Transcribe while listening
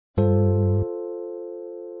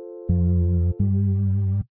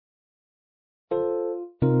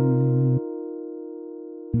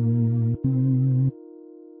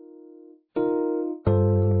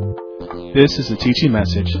This is a teaching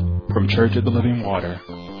message from Church of the Living Water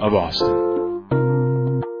of Austin.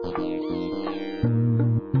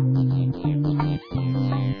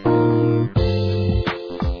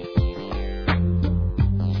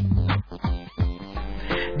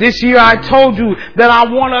 This year I told you that I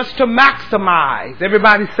want us to maximize.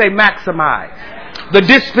 Everybody say maximize. The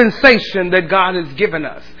dispensation that God has given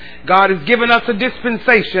us. God has given us a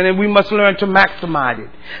dispensation and we must learn to maximize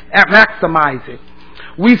it.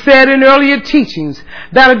 We said in earlier teachings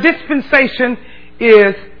that a dispensation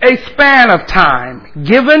is a span of time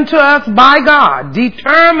given to us by God,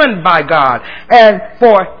 determined by God, and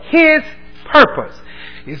for His purpose.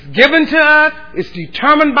 It's given to us, it's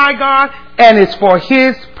determined by God, and it's for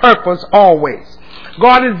His purpose always.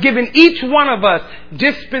 God has given each one of us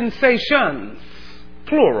dispensations,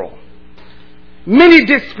 plural. Many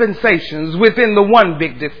dispensations within the one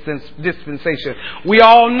big dispensation. We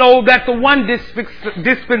all know that the one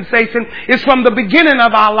dispensation is from the beginning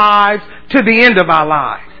of our lives to the end of our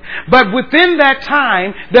lives. But within that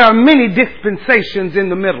time, there are many dispensations in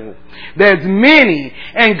the middle. There's many,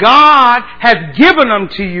 and God has given them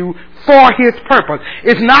to you for His purpose.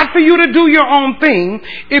 It's not for you to do your own thing.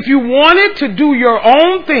 If you wanted to do your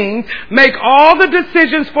own thing, make all the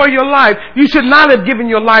decisions for your life, you should not have given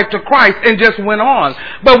your life to Christ and just went on.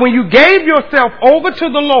 But when you gave yourself over to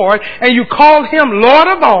the Lord and you called Him Lord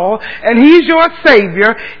of all, and He's your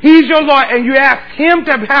Savior, He's your Lord, and you asked Him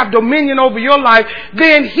to have dominion over your life,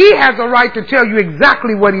 then He has a right to tell you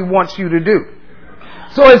exactly what He wants you to do.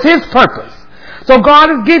 So it's His purpose. So God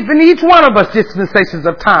has given each one of us dispensations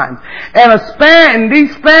of time and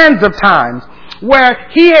these spans of times where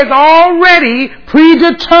He has already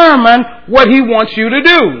predetermined what He wants you to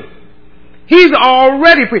do. He's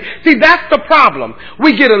already See, that's the problem.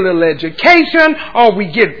 We get a little education or we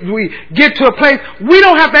get to a place, we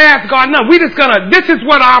don't have to ask God, no, we just this is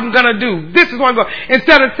what I'm gonna do. This is what I'm gonna,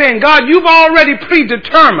 instead of saying, God, you've already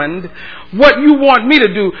predetermined what you want me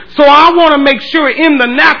to do. So I want to make sure in the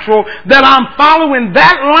natural that I'm following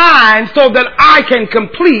that line so that I can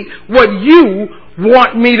complete what you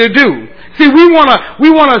want me to do. See, we want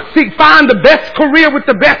to find the best career with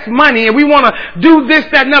the best money, and we want to do this,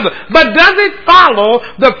 that, and other. But does it follow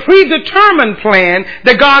the predetermined plan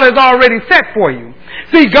that God has already set for you?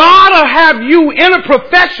 See, God will have you in a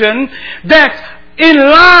profession that's in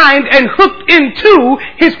line and hooked into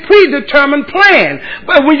His predetermined plan.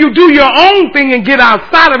 But when you do your own thing and get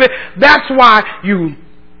outside of it, that's why you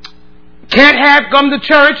can't come to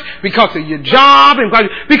church, because of your job and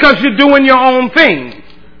because you're doing your own thing.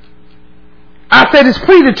 I said it's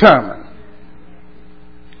predetermined.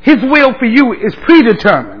 His will for you is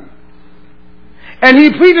predetermined. And He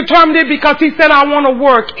predetermined it because He said, I want to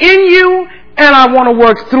work in you and I want to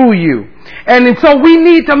work through you. And so we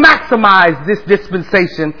need to maximize this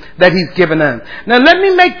dispensation that He's given us. Now let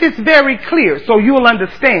me make this very clear so you'll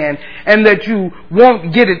understand and that you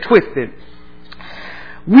won't get it twisted.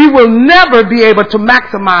 We will never be able to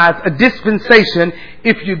maximize a dispensation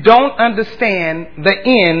if you don't understand the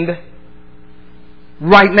end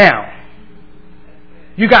right now.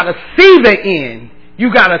 You got to see the end.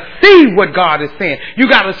 You got to see what God is saying. You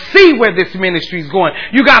got to see where this ministry is going.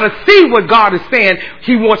 You got to see what God is saying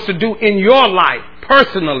He wants to do in your life,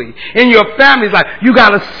 personally, in your family's life. You got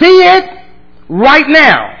to see it right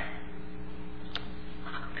now.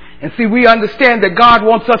 And see, we understand that God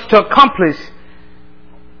wants us to accomplish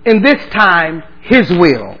in this time His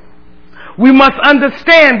will. We must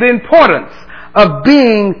understand the importance of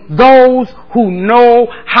being those who know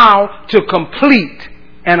how to complete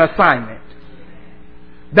an assignment.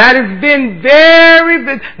 That has been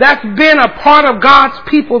that's been a part of God's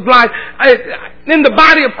people's life in the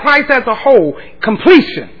body of Christ as a whole.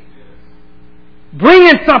 Completion.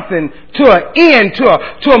 Bringing something to an end,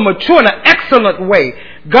 to a mature and an excellent way.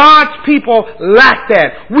 God's people lack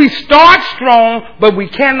that. We start strong, but we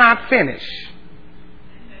cannot finish.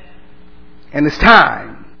 And it's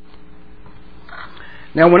time.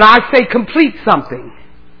 Now when I say complete something,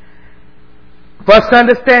 for us to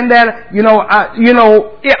understand that,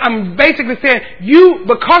 I'm basically saying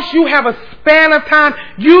because you have a span of time,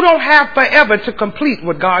 you don't have forever to complete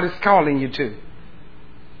what God is calling you to.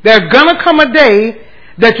 There's gonna come a day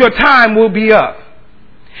that your time will be up.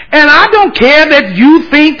 And I don't care that you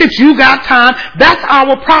think that you got time. That's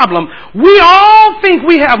our problem. We all think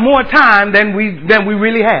we have more time than we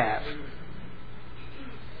really have.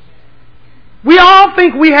 We all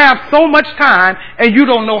think we have so much time, and you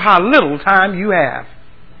don't know how little time you have.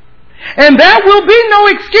 And there will be no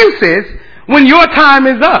excuses when your time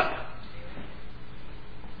is up.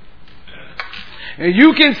 And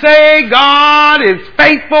you can say God is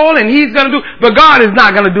faithful and He's going to do, but God is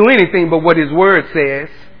not going to do anything but what His Word says.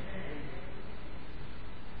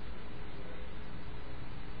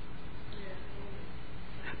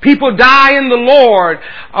 People die in the Lord,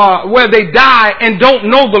 where they die and don't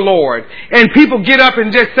know the Lord. And people get up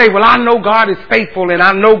and just say, well, I know God is faithful and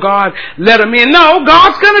I know God let them in. No,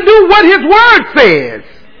 God's going to do what His Word says.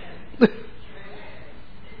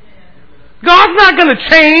 God's not going to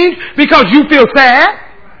change because you feel sad.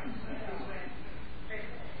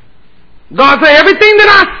 God said everything that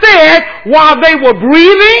I said while they were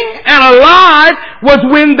breathing and alive was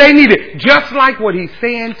when they needed. Just like what He's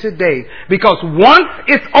saying today. Because once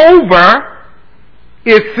it's over,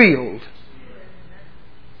 it's sealed.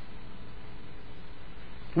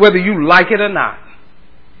 Whether you like it or not.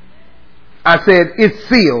 I said it's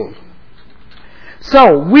sealed.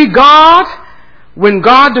 So when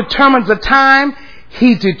God determines a time,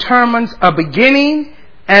 He determines a beginning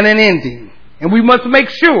and an ending. And we must make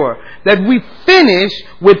sure that we finish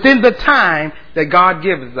within the time that God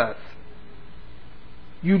gives us.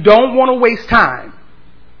 You don't want to waste time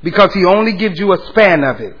because He only gives you a span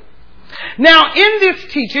of it. Now, in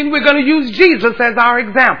this teaching, we're going to use Jesus as our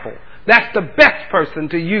example. That's the best person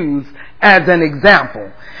to use as an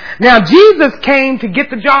example. Now, Jesus came to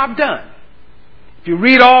get the job done. If you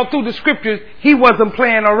read all through the scriptures, He wasn't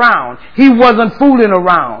playing around. He wasn't fooling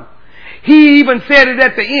around. He even said it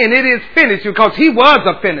at the end, it is finished, because He was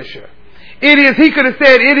a finisher. He could have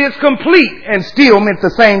said it is complete and still meant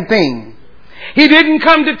the same thing. He didn't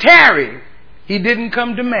come to tarry. He didn't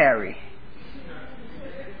come to marry.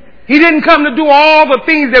 He didn't come to do all the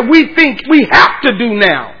things that we think we have to do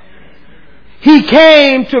now. He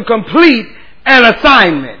came to complete an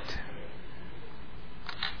assignment.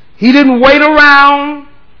 He didn't wait around,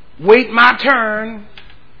 wait my turn.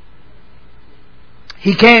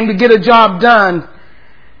 He came to get a job done,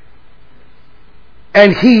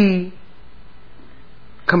 and He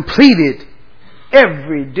completed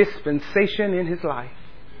every dispensation in His life.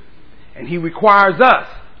 And He requires us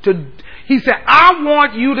to, He said, I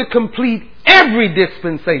want you to complete every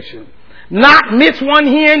dispensation. Not miss one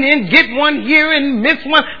here and then get one here and miss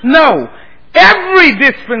one. No. Every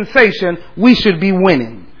dispensation we should be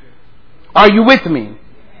winning. Are you with me?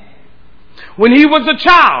 When He was a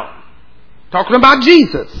child, talking about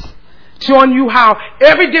Jesus, showing you how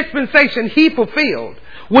every dispensation He fulfilled.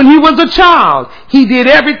 When He was a child, He did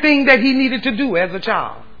everything that He needed to do as a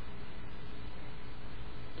child.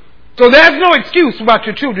 So there's no excuse about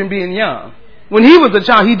your children being young. When He was a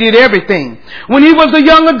child, He did everything. When He was a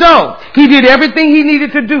young adult, He did everything He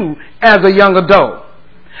needed to do as a young adult.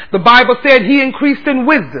 The Bible said He increased in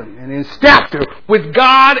wisdom and in stature with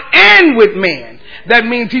God and with man. That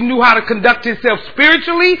means He knew how to conduct Himself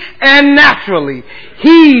spiritually and naturally.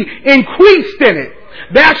 He increased in it.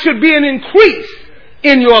 There should be an increase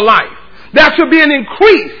in your life. There should be an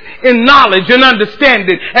increase in knowledge and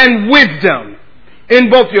understanding and wisdom in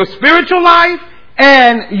both your spiritual life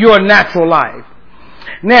and your natural life.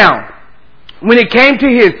 Now, when it came to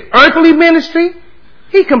His earthly ministry,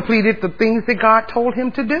 He completed the things that God told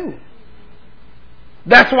Him to do.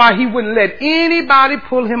 That's why He wouldn't let anybody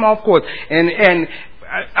pull Him off course. And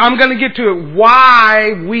I'm going to get to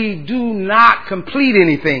why we do not complete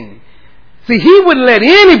anything. See, He wouldn't let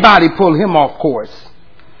anybody pull Him off course.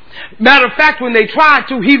 Matter of fact, when they tried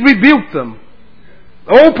to, He rebuked them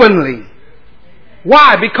openly.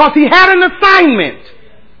 Why? Because He had an assignment.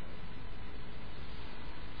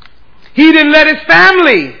 He didn't let His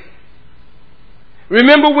family.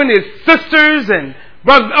 Remember when His sisters and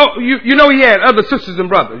brothers, you know He had other sisters and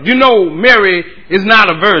brothers. You know Mary is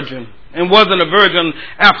not a virgin and wasn't a virgin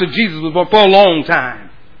after Jesus was born for a long time.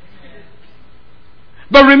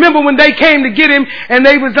 But remember when they came to get Him and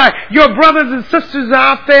they was like, your brothers and sisters are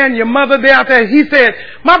out there and your mother there out there. He said,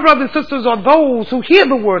 my brothers and sisters are those who hear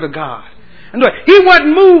the word of God. And He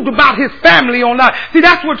wasn't moved about His family or not. See,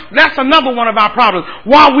 that's another one of our problems.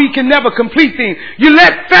 Why we can never complete things. You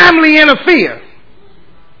let family interfere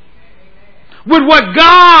with what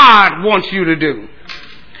God wants you to do.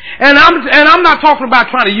 And I'm not talking about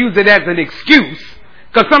trying to use it as an excuse,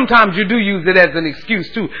 because sometimes you do use it as an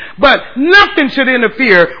excuse too. But nothing should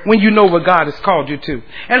interfere when you know what God has called you to.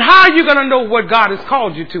 And how are you going to know what God has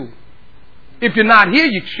called you to? If you're not here,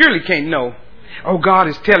 you surely can't know. Oh, God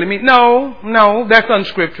is telling me. No, that's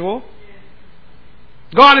unscriptural.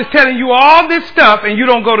 God is telling you all this stuff and you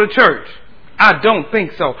don't go to church. I don't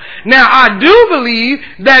think so. Now, I do believe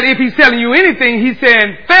that if He's telling you anything, He's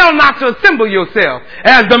saying, fail not to assemble yourself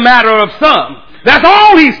as the matter of some. That's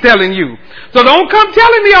all He's telling you. So don't come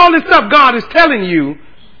telling me all this stuff God is telling you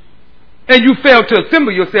And you fail to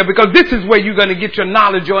assemble yourself, because this is where you're going to get your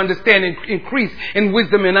knowledge, your understanding increase in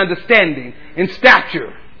wisdom and understanding, in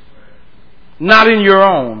stature, not in your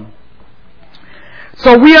own.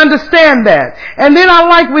 So we understand that. And then I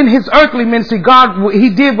like when his earthly ministry,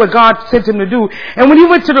 he did what God sent him to do. And when he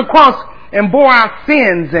went to the cross and bore our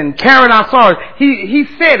sins and carried our sorrows, he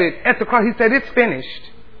said it at the cross. He said, it's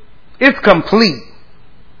finished. It's complete.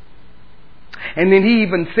 And then he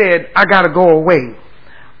even said, I got to go away,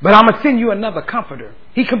 but I'm going to send you another comforter.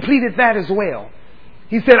 He completed that as well.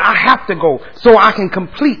 He said, I have to go so I can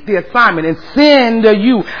complete the assignment and send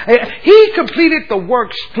you. He completed the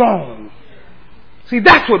work strong. See,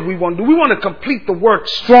 that's what we want to do. We want to complete the work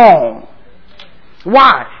strong.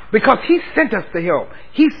 Why? Because he sent us the help.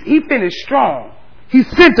 He finished strong. He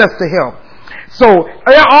sent us the help. So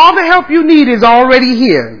all the help you need is already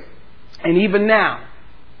here. And even now,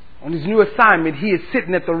 on his new assignment, he is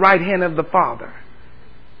sitting at the right hand of the Father,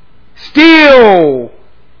 still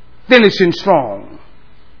finishing strong.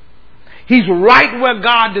 He's right where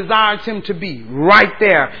God desires him to be, right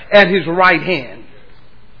there at his right hand.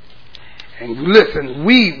 And listen,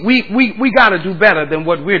 we got to do better than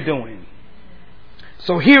what we're doing.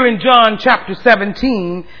 So here in John chapter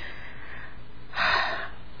 17,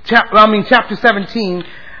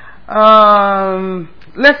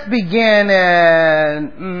 let's begin at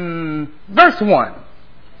verse 1.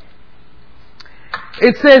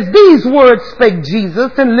 It says, these words spake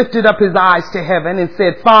Jesus, and lifted up his eyes to heaven, and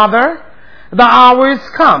said, Father, the hour is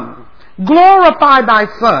come. Glorify thy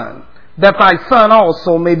Son, that thy Son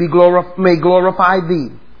also may glorify thee.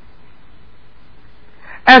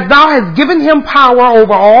 As thou hast given him power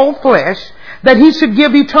over all flesh, that he should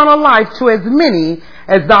give eternal life to as many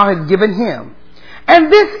as thou hast given him.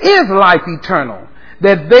 And this is life eternal,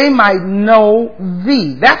 that they might know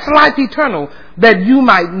thee. That's life eternal, that you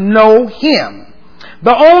might know him,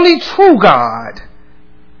 the only true God,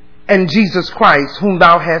 and Jesus Christ, whom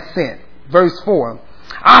thou hast sent. Verse 4.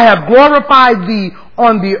 I have glorified thee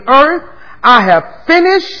on the earth. I have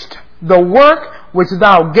finished the work which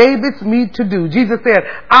thou gavest me to do. Jesus said,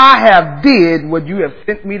 I have did what you have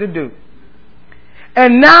sent me to do.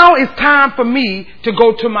 And now it's time for me to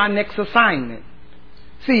go to my next assignment.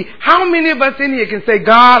 See, how many of us in here can say,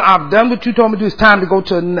 God, I've done what you told me to do. It's time to go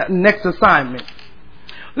to the next assignment.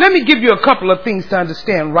 Let me give you a couple of things to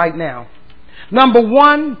understand right now. Number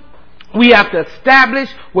one, we have to establish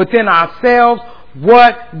within ourselves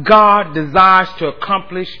what God desires to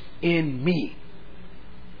accomplish in me.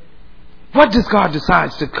 What does God desire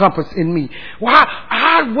to accomplish in me?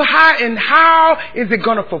 How is it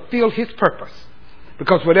going to fulfill his purpose?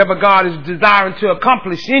 Because whatever God is desiring to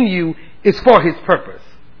accomplish in you is for his purpose.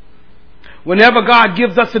 Whenever God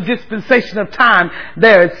gives us a dispensation of time,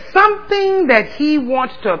 there is something that he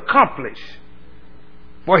wants to accomplish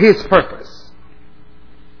for his purpose.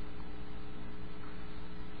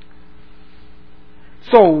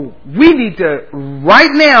 So we need to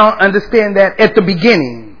right now understand that at the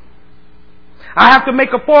beginning. I have to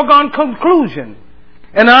make a foregone conclusion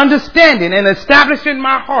and understanding and establish in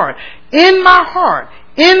my heart, in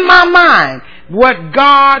my mind, what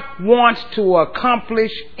God wants to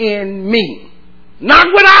accomplish in me. Not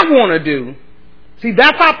what I want to do. See,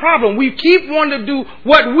 that's our problem. We keep wanting to do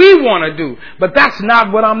what we want to do, but that's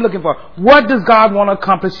not what I'm looking for. What does God want to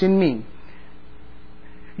accomplish in me?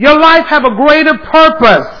 Your life have a greater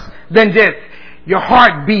purpose than just your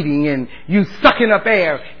heart beating and you sucking up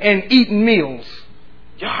air and eating meals.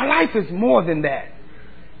 Your life is more than that.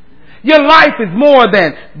 Your life is more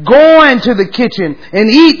than going to the kitchen and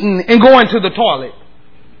eating and going to the toilet.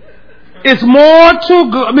 It's more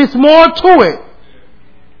to it.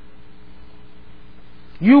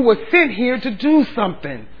 You were sent here to do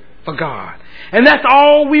something for God. And that's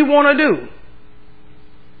all we want to do.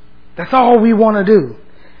 That's all we want to do.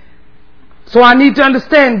 So I need to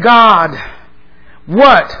understand, God,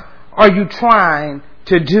 what are you trying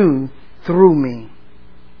to do through me?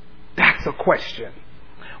 That's a question.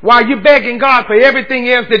 While you're begging God for everything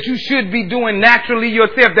else that you should be doing naturally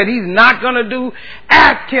yourself that he's not going to do,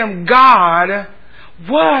 ask him, God,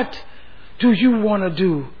 what do you want to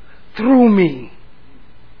do through me?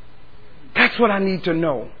 That's what I need to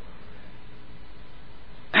know.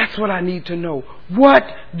 That's what I need to know. What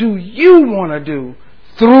do you want to do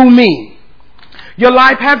through me? Your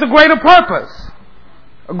life has a greater purpose.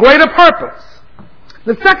 A greater purpose.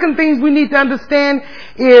 The second thing we need to understand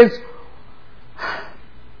is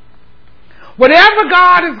whatever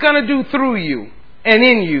God is going to do through you and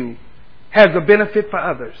in you has a benefit for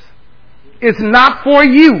others. It's not for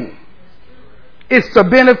you. It's a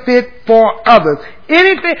benefit for others.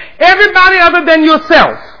 Everybody other than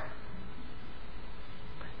yourself.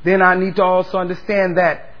 then I need to also understand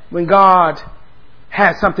that when God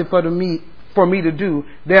has something for me to do,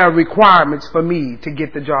 there are requirements for me to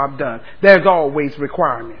get the job done. There's always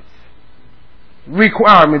requirements.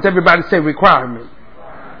 Requirements. Everybody say requirements.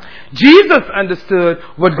 Jesus understood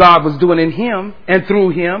what God was doing in him and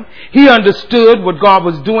through him. He understood what God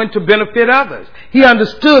was doing to benefit others. He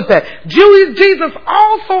understood that. Jesus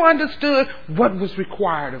also understood what was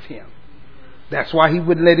required of him. That's why he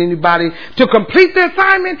wouldn't let anybody to complete the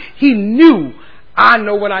assignment. He knew, I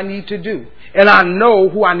know what I need to do. And I know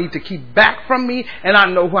who I need to keep back from me. And I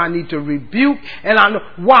know who I need to rebuke. And I know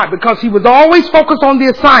why. Because he was always focused on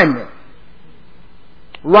the assignment.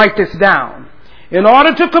 Write this down. In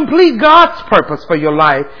order to complete God's purpose for your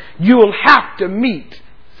life, you will have to meet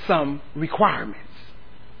some requirements.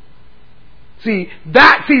 See,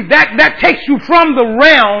 that takes you from the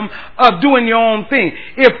realm of doing your own thing.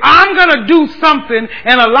 If I'm going to do something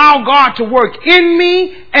and allow God to work in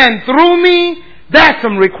me and through me, that's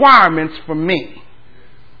some requirements for me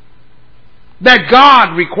that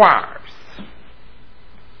God requires.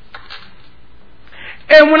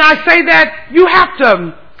 And when I say that, you have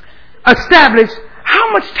to establish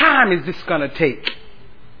how much time is this going to take?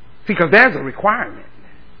 Because there's a requirement.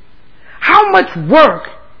 How much work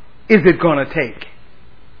is it going to take?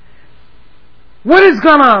 What is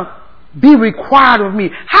going to be required of me?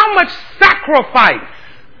 How much sacrifice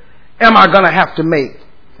am I going to have to make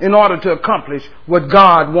in order to accomplish what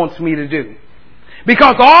God wants me to do?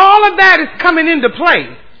 Because all of that is coming into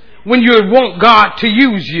play when you want God to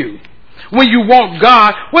use you. When you want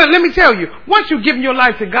God, well, let me tell you, once you've given your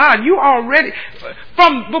life to God, you already,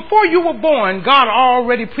 from before you were born, God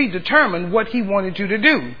already predetermined what he wanted you to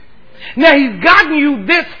do. Now he's gotten you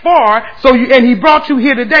this far, and he brought you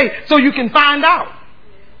here today so you can find out.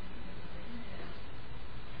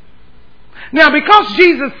 Now, because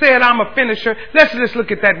Jesus said, I'm a finisher, let's just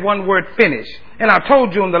look at that one word, finish. And I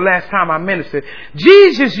told you on the last time I ministered,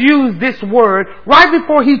 Jesus used this word right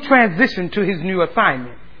before he transitioned to his new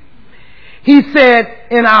assignment. He said,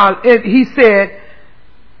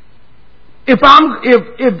 if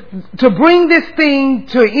to bring this thing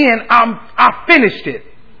to end, I finished it.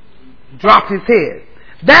 Dropped his head.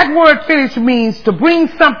 That word finish means to bring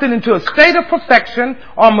something into a state of perfection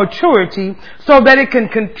or maturity so that it can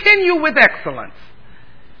continue with excellence.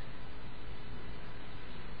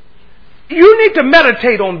 You need to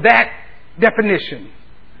meditate on that definition.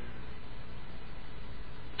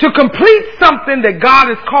 To complete something that God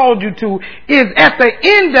has called you to is at the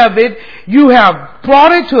end of it, you have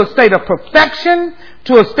brought it to a state of perfection,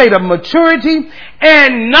 to a state of maturity,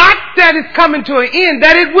 and not that it's coming to an end,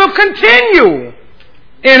 that it will continue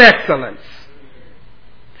in excellence.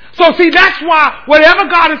 So see, that's why whatever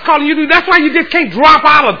God is calling you to do, that's why you just can't drop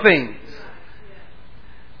out of things.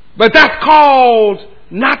 But that's called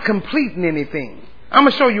not completing anything. I'm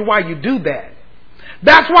going to show you why you do that.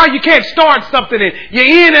 That's why you can't start something and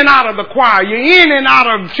you're in and out of the choir. You're in and out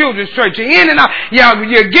of children's church. You're in and out.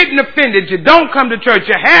 You're getting offended. You don't come to church.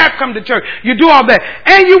 You have come to church. You do all that.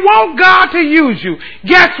 And you want God to use you.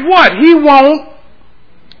 Guess what? He won't.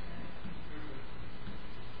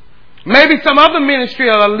 Maybe some other ministry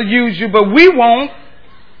will use you, but we won't.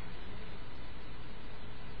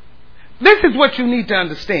 This is what you need to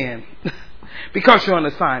understand because you're on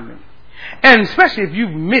assignment. And especially if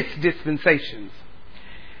you've missed dispensations.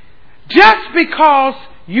 Just because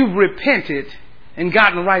you've repented and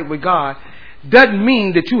gotten right with God doesn't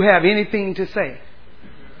mean that you have anything to say.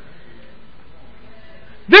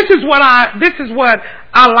 This is what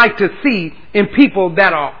I like to see in people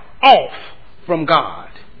that are off from God.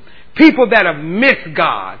 People that have missed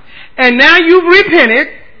God. And now you've repented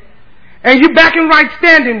and you're back in right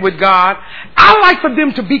standing with God. I like for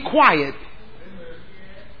them to be quiet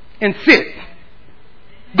and sit.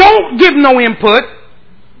 Don't give no input.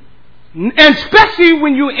 And especially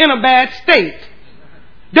when you're in a bad state.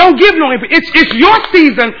 Don't give no input. It's your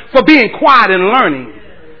season for being quiet and learning.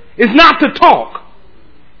 It's not to talk.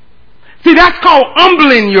 See, that's called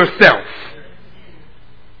humbling yourself.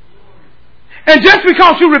 And just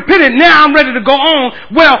because you repented, now I'm ready to go on.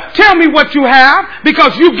 Well, tell me what you have,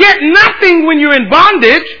 because you get nothing when you're in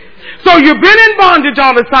bondage. So you've been in bondage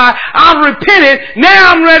all the time. I've repented.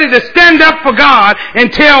 Now I'm ready to stand up for God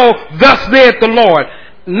and tell, thus saith the Lord.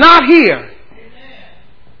 Not here.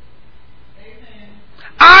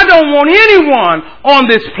 I don't want anyone on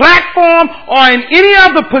this platform or in any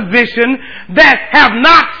other position that have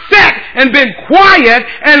not sat and been quiet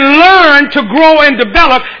and learned to grow and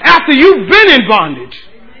develop after you've been in bondage.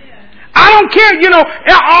 I don't care,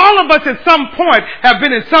 all of us at some point have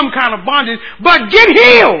been in some kind of bondage, but get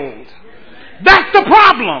healed. That's the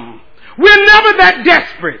problem. We're never that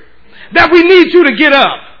desperate that we need you to get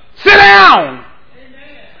up. Sit down.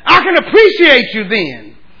 I can appreciate you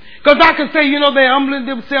then. Because I can say, they're humbling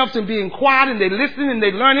themselves and being quiet and they're listening and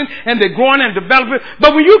they're learning and they're growing and developing.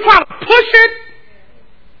 But when you try to push it,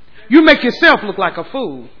 you make yourself look like a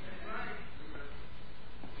fool.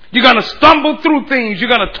 You're going to stumble through things. You're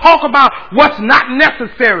going to talk about what's not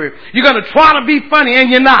necessary. You're going to try to be funny and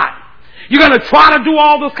you're not. You're going to try to do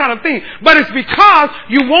all those kind of things. But it's because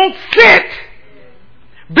you won't sit,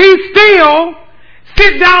 be still,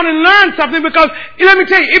 sit down and learn something. Because let me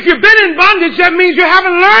tell you, if you've been in bondage, that means you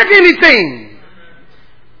haven't learned anything.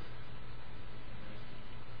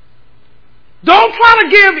 Don't try to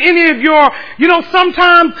give any of your,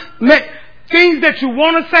 sometimes things that you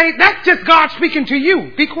want to say, that's just God speaking to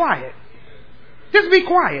you. Be quiet. Just be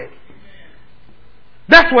quiet.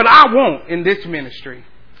 That's what I want in this ministry.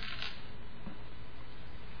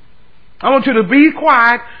 I want you to be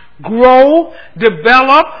quiet, grow,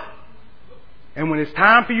 develop, and when it's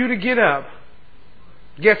time for you to get up,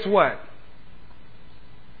 guess what?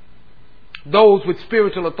 Those with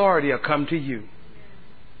spiritual authority will come to you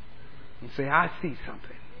and say, I see something.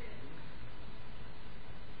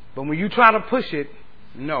 But when you try to push it,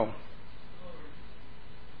 no.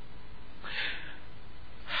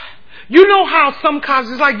 You know how some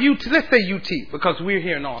colleges, like UT, let's say UT, because we're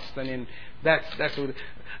here in Austin, and that's what it is.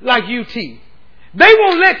 Like UT. They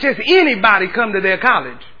won't let just anybody come to their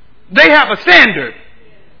college. They have a standard.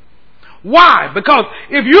 Why? Because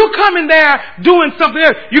if you come in there doing something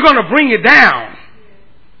else, you're going to bring it down.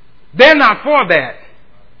 They're not for that.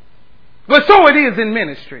 But so it is in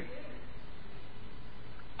ministry.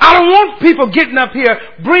 I don't want people getting up here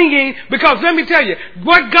because let me tell you,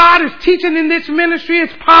 what God is teaching in this ministry is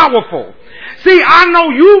powerful. See, I know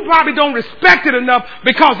you probably don't respect it enough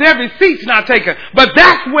because every seat's not taken. But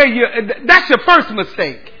that's your first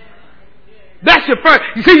mistake. That's your first.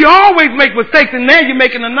 You see, you always make mistakes and then you're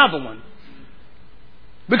making another one.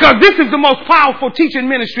 Because this is the most powerful teaching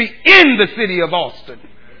ministry in the city of Austin.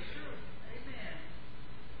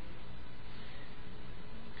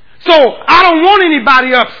 So I don't want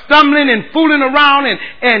anybody up stumbling and fooling around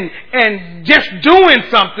and just doing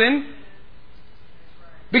something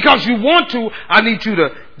because you want to. I need you to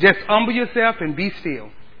just humble yourself and be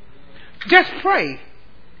still. Just pray.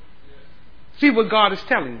 See what God is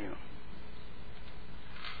telling you.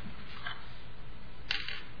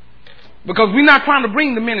 Because we're not trying to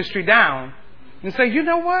bring the ministry down and say, you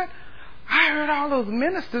know what? I heard all those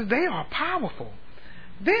ministers, they are powerful.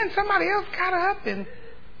 Then somebody else got up and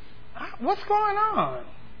what's going on?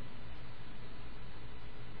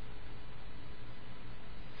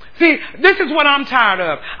 See, this is what I'm tired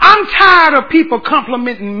of. I'm tired of people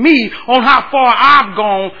complimenting me on how far I've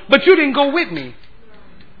gone, but you didn't go with me.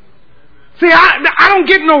 See, I don't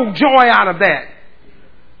get no joy out of that.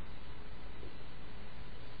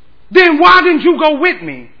 Then why didn't you go with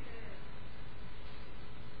me?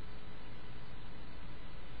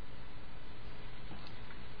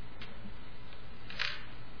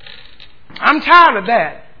 I'm tired of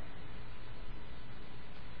that.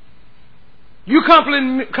 You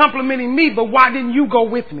complimenting me, but why didn't you go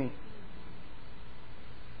with me?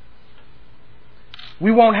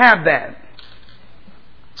 We won't have that.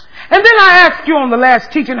 And then I asked you on the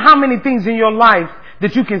last teaching, how many things in your life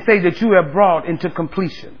that you can say that you have brought into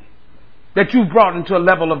completion? That you've brought into a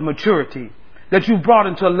level of maturity? That you've brought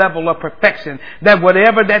into a level of perfection, that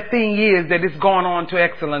whatever that thing is, that it's gone on to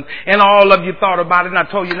excellence. And all of you thought about it, and I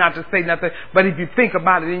told you not to say nothing, but if you think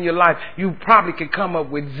about it in your life, you probably could come up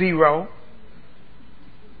with 0.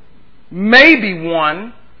 Maybe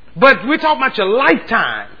 1, but we're talking about your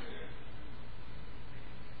lifetime.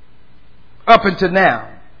 Up until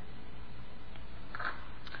now.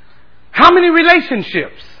 How many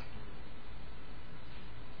relationships?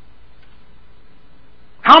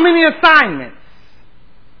 How many assignments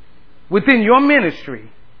within your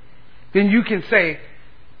ministry? Then you can say,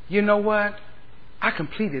 you know what? I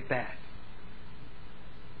completed that.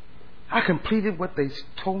 I completed what they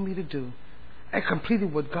told me to do. I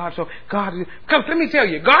completed what God told. Because let me tell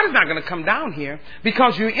you, God is not going to come down here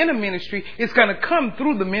because you're in a ministry. It's going to come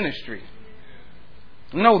through the ministry.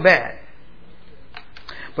 Know that.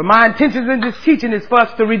 But my intentions in this teaching is for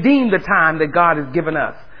us to redeem the time that God has given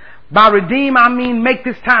us. By redeem, I mean make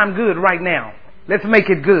this time good right now. Let's make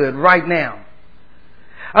it good right now.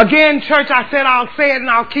 Again, church, I said I'll say it and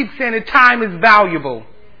I'll keep saying it. Time is valuable.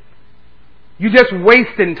 You're just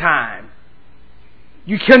wasting time.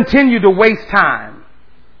 You continue to waste time.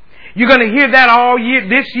 You're going to hear that all year,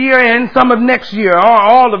 this year and some of next year, or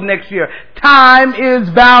all of next year. Time is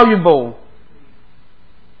valuable.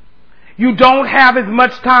 You don't have as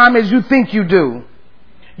much time as you think you do.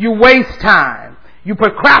 You waste time. You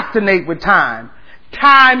procrastinate with time.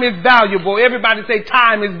 Time is valuable. Everybody say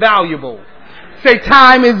time is valuable. Say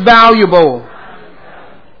time is valuable.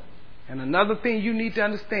 And another thing you need to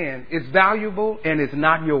understand, it's valuable and it's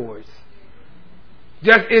not yours.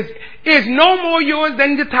 It's no more yours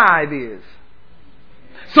than the tithe is.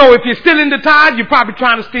 So if you're still in the tithe, you're probably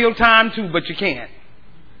trying to steal time too, but you can't.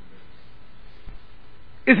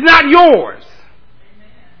 It's not yours.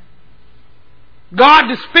 God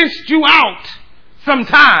dispensed you out some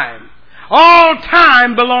time. All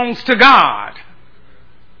time belongs to God.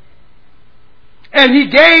 And He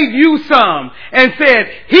gave you some and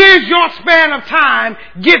said, here's your span of time,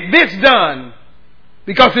 get this done.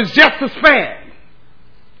 Because it's just a span.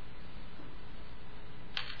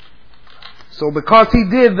 So because He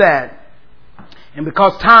did that, and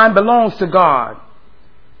because time belongs to God,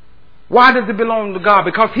 why does it belong to God?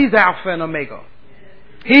 Because He's Alpha and Omega.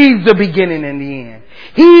 He's the beginning and the end.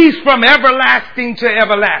 He's from everlasting to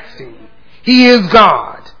everlasting. He is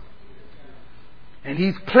God. And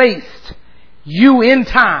He's placed you in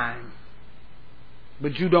time,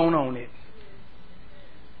 but you don't own it.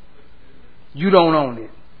 You don't own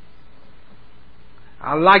it.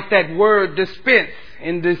 I like that word dispense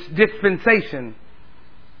in this dispensation.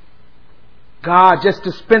 God just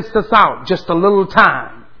dispensed us out just a little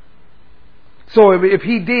time. So if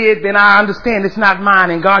He did, then I understand it's not mine,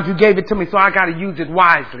 and God, you gave it to me, so I got to use it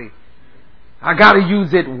wisely. I got to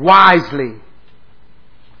use it wisely.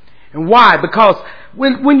 And why? Because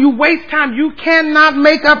when you waste time, you cannot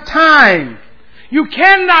make up time. You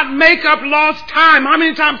cannot make up lost time. How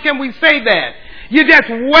many times can we say that? You're just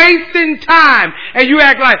wasting time. And you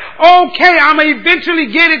act like, okay, I'm going to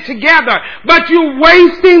eventually get it together. But you're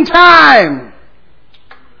wasting time.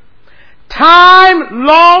 Time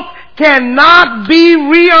lost cannot be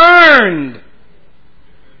re-earned.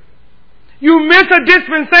 You miss a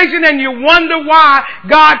dispensation and you wonder why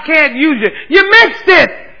God can't use you. You missed it.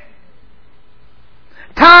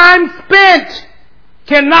 Time spent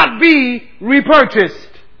cannot be repurchased.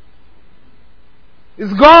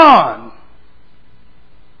 It's gone.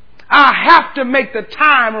 I have to make the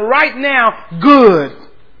time right now good.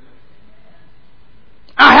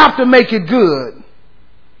 I have to make it good.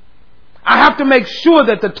 I have to make sure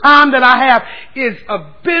that the time that I have is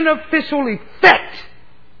a beneficial effect.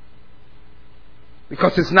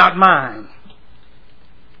 Because it's not mine.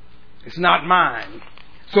 It's not mine.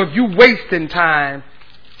 So if you're wasting time,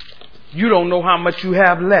 you don't know how much you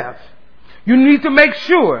have left. You need to make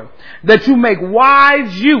sure that you make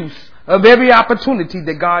wise use of every opportunity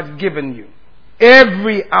that God's given you.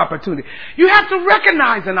 Every opportunity. You have to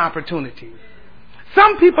recognize an opportunity.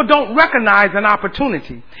 Some people don't recognize an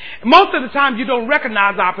opportunity. Most of the time you don't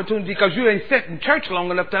recognize the opportunity because you ain't sat in church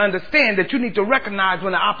long enough to understand that you need to recognize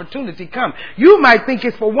when the opportunity comes. You might think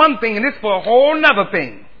it's for one thing and it's for a whole nother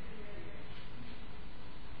thing.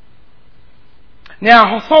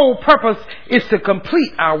 Now, our sole purpose is to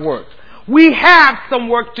complete our work. We have some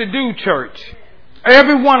work to do, church.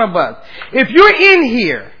 Every one of us. If you're in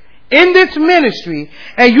here, in this ministry,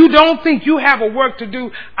 and you don't think you have a work to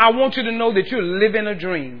do, I want you to know that you're living a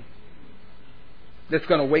dream that's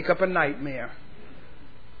going to wake up a nightmare.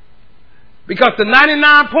 Because the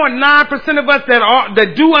 99.9% of us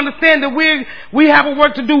that do understand that we have a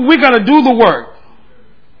work to do, we're going to do the work.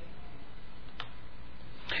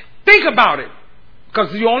 Think about it.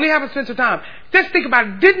 Because you only have a sense of time. Just think about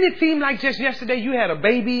it. Didn't it seem like just yesterday you had a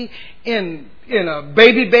baby in a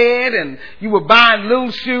baby bed and you were buying little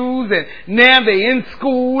shoes and now they're in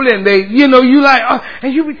school and you like, oh,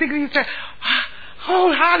 and you be thinking to yourself,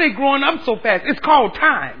 oh, how are they growing up so fast? It's called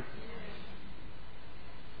time.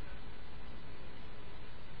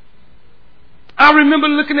 I remember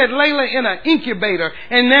looking at Layla in an incubator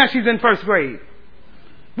and now she's in first grade.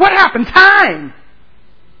 What happened? Time.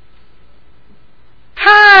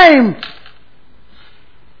 Time.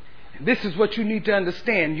 This is what you need to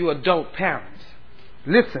understand, you adult parents.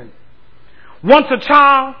 Listen. Once a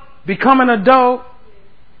child become an adult,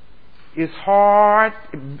 it's hard.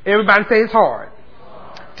 Everybody say it's hard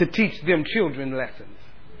to teach them children lessons.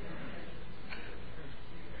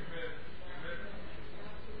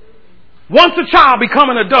 Once a child become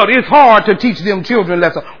an adult, it's hard to teach them children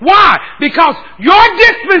lessons. Why? Because your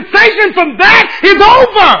dispensation from that is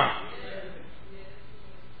over.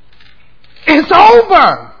 It's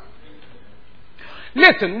over.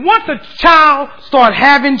 Listen, once a child start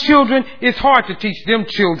having children, it's hard to teach them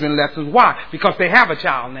children lessons. Why? Because they have a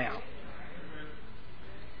child now.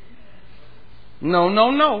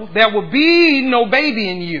 No. There will be no baby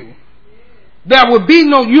in you. There will be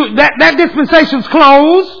no you. That dispensation's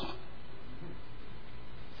closed.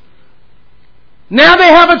 Now they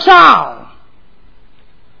have a child.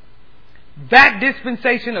 That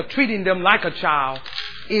dispensation of treating them like a child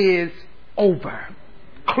is over.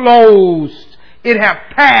 Closed. It have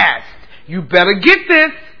passed. You better get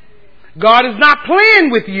this. God is not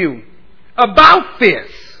playing with you about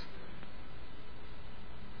this.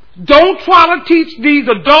 Don't try to teach these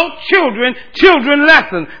adult children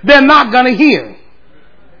lessons. They're not going to hear.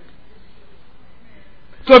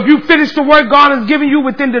 So if you finish the work God has given you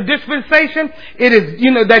within the dispensation, it is,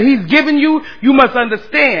 that He's given you, you must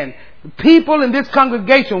understand. People in this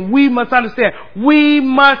congregation, we must understand. We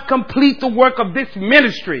must complete the work of this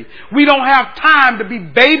ministry. We don't have time to be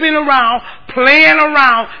babying around, playing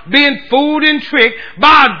around, being fooled and tricked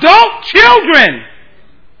by adult children.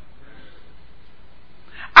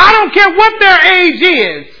 I don't care what their age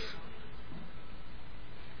is.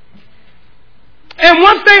 And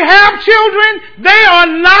once they have children,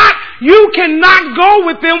 you cannot go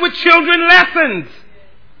with them with children lessons.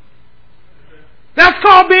 That's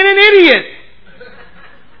called being an idiot.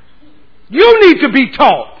 You need to be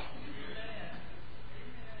taught.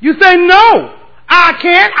 You say, no, I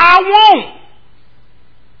can't, I won't.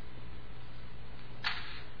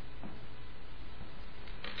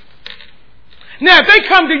 Now, if they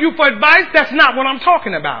come to you for advice, that's not what I'm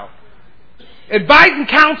talking about. Advice and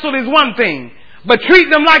counsel is one thing. But treat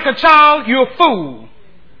them like a child, you're a fool.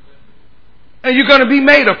 And you're going to be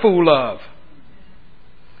made a fool of.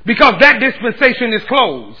 Because that dispensation is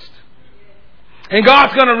closed. And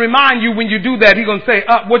God's going to remind you when you do that. He's going to say,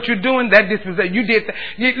 what you're doing, that dispensation, you did that.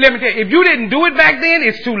 Let me tell you, if you didn't do it back then,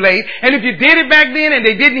 it's too late. And if you did it back then and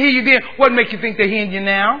they didn't hear you then, what makes you think they're hearing you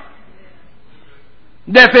now?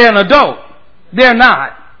 That they're an adult. They're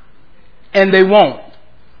not. And they won't.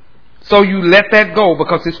 So you let that go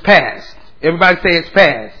because it's past. Everybody say it's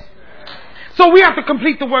past. So we have to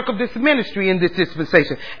complete the work of this ministry in this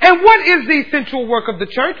dispensation. And what is the essential work of the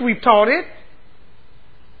church? We've taught it.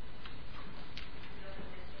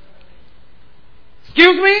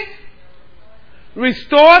 Excuse me?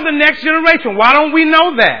 Restore the next generation. Why don't we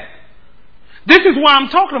know that? This is what I'm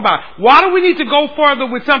talking about. Why do we need to go further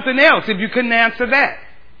with something else if you couldn't answer that?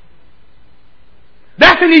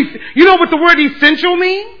 You know what the word essential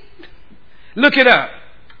means? Look it up.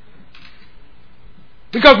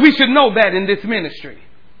 Because we should know that in this ministry.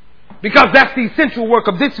 Because that's the essential work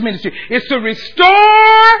of this ministry. Is to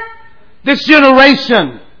restore this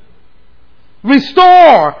generation.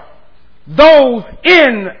 Restore those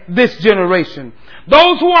in this generation.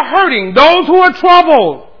 Those who are hurting. Those who are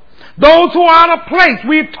troubled. Those who are out of place.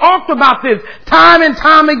 We've talked about this time and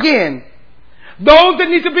time again. Those that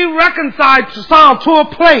need to be reconciled to a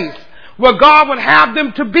place where God would have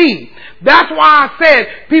them to be. That's why I said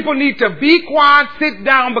people need to be quiet, sit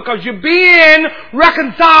down, because you're being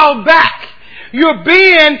reconciled back. You're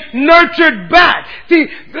being nurtured back. See,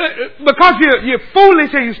 because you're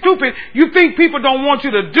foolish and you're stupid, you think people don't want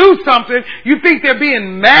you to do something. You think they're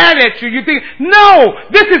being mad at you. You think, no,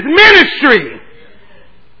 this is ministry.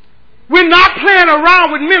 We're not playing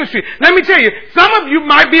around with ministry. Let me tell you, some of you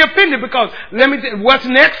might be offended because what's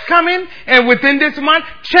next coming and within this month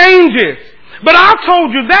changes. But I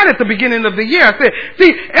told you that at the beginning of the year. I said,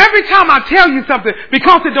 see, every time I tell you something,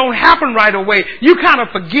 because it don't happen right away, you kind of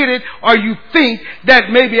forget it or you think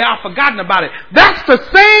that maybe I've forgotten about it. That's the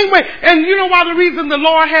same way. And you know why the reason the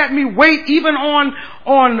Lord had me wait even on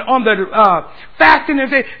the fasting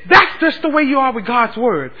and say, that's just the way you are with God's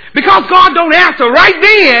word. Because God don't answer right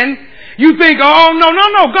then. You think, oh,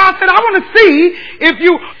 no. God said, I want to see if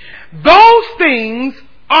those things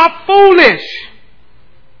are foolish.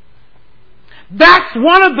 That's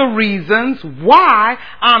one of the reasons why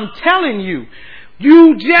I'm telling you.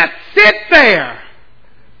 You just sit there.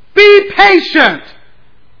 Be patient.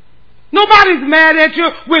 Nobody's mad at you.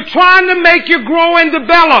 We're trying to make you grow and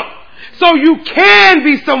develop. So you can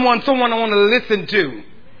be someone I want to listen to.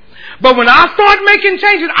 But when I start making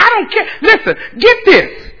changes, I don't care. Listen, get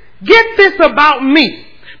this. Get this about me.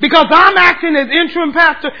 Because I'm acting as interim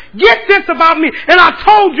pastor. Get this about me. And I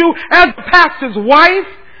told you as the pastor's wife,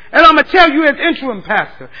 and I'm going to tell you as interim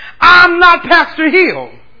pastor, I'm not Pastor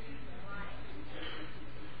Hill.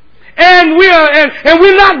 And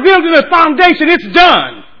we're not building a foundation. It's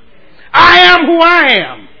done. I am who I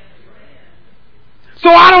am. So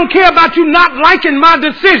I don't care about you not liking my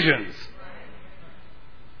decisions.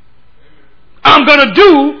 I'm going to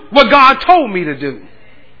do what God told me to do.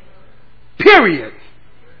 Period.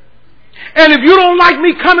 And if you don't like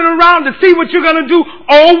me coming around to see what you're going to do,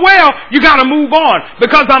 oh well, you got to move on.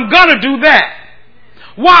 Because I'm going to do that.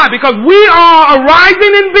 Why? Because we are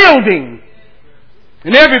arising and building.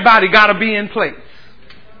 And everybody got to be in place.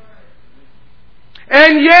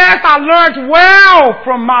 And yes, I learned well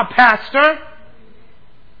from my pastor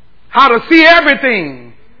how to see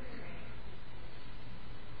everything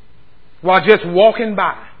while just walking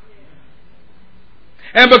by.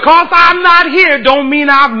 And because I'm not here don't mean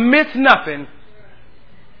I've missed nothing.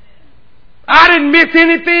 I didn't miss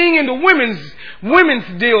anything in the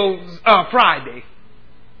women's deal Friday.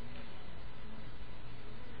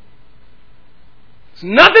 There's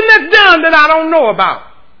nothing that's done that I don't know about.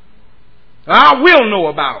 I will know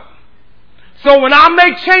about. So when I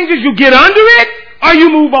make changes, you get under it or you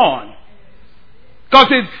move on. Because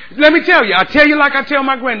let me tell you, I tell you like I tell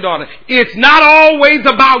my granddaughter, it's not always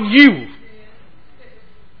about you.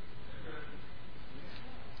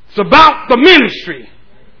 It's about the ministry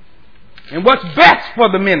and what's best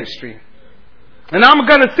for the ministry. And I'm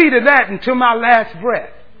going to see to that until my last breath.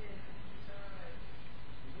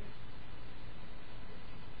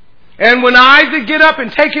 And when Isaac get up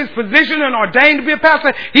and take his position and ordained to be a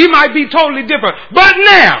pastor, he might be totally different. But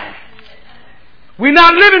now, we're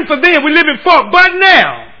not living for them, we're living for, but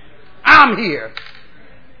now, I'm here.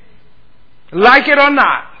 Like it or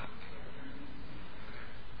not.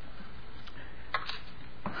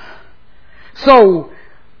 So,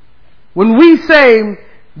 when we say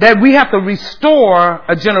that we have to restore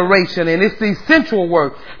a generation, and it's the essential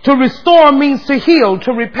work. To restore means to heal,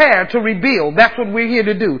 to repair, to rebuild. That's what we're here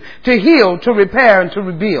to do. To heal, to repair, and to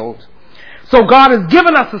rebuild. So God has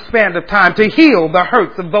given us a span of time to heal the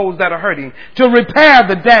hurts of those that are hurting, to repair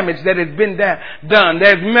the damage that has been done.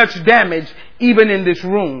 There's much damage even in this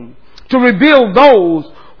room. To rebuild those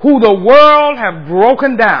who the world have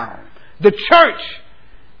broken down. The church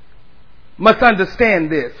must understand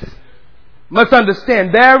this. Must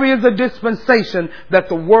understand there is a dispensation that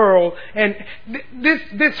the world and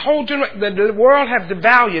this whole generation, the world have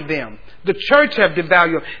devalued them. The church have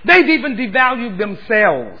devalued them. They've even devalued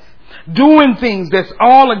themselves, doing things that's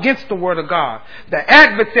all against the word of God. The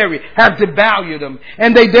adversary has devalued them,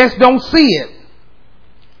 and they just don't see it.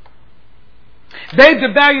 They've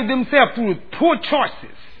devalued themselves through poor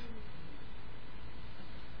choices,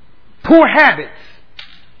 poor habits,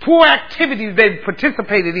 poor activities they've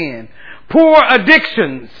participated in, poor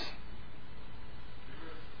addictions.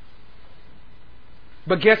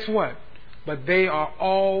 But guess what? But they are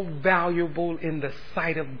all valuable in the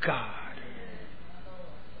sight of God.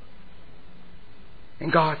 And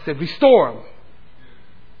God said, restore them,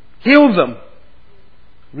 heal them,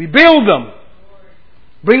 rebuild them,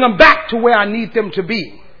 bring them back to where I need them to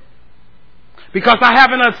be. Because I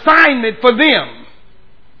have an assignment for them.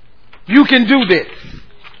 You can do this.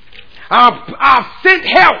 I've sent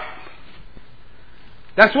help.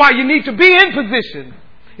 That's why you need to be in position.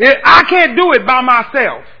 I can't do it by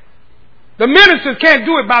myself. The ministers can't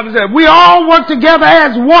do it by themselves. We all work together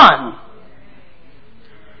as one.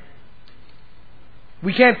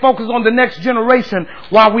 We can't focus on the next generation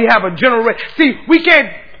while we have a generation. See, we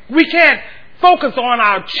can't focus on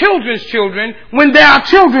our children's children when our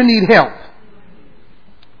children need help.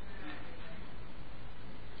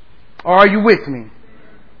 Are you with me?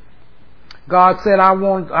 God said,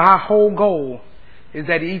 our whole goal is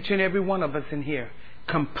that each and every one of us in here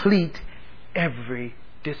complete every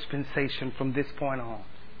dispensation from this point on.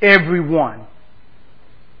 Every one.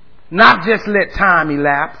 Not just let time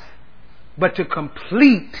elapse, but to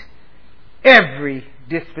complete every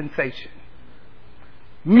dispensation.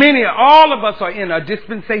 All of us are in a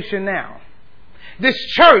dispensation now. This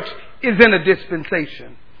church is in a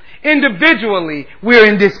dispensation. Individually, we're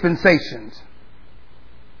in dispensations.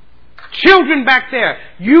 Children back there,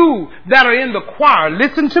 you that are in the choir,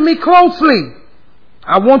 listen to me closely.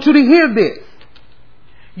 I want you to hear this.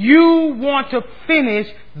 You want to finish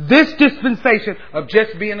this dispensation of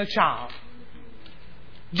just being a child.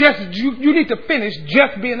 You need to finish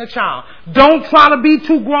just being a child. Don't try to be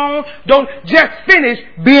too grown. Don't just finish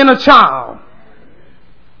being a child.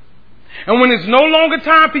 And when it's no longer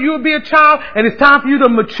time for you to be a child and it's time for you to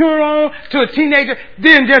mature on to a teenager,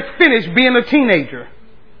 then just finish being a teenager.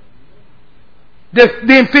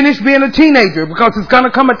 Then finish being a teenager, because it's going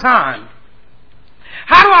to come a time.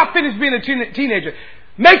 How do I finish being a teenager?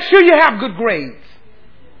 Make sure you have good grades.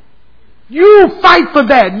 You fight for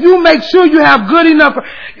that. You make sure you have good enough.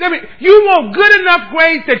 You want good enough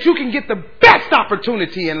grades that you can get the best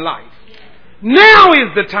opportunity in life. Now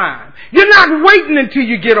is the time. You're not waiting until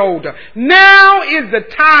you get older. Now is the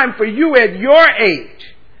time for you at your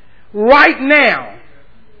age, right now,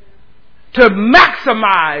 to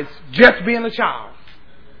maximize just being a child.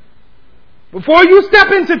 Before you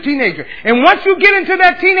step into teenager. And once you get into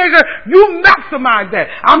that teenager, you maximize that.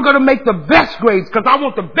 I'm going to make the best grades because I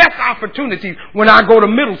want the best opportunities when I go to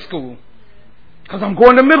middle school. Because I'm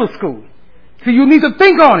going to middle school. See, you need to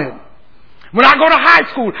think on it. When I go to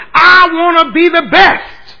high school, I want to be the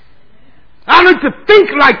best. I need to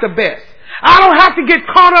think like the best. I don't have to get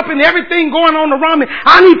caught up in everything going on around me.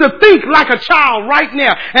 I need to think like a child right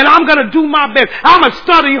now. And I'm going to do my best. I'm going to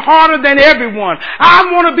study harder than everyone.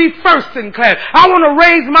 I want to be first in class. I want to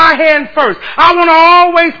raise my hand first. I want to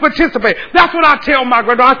always participate. That's what I tell my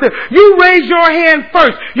granddaughter. I said, you raise your hand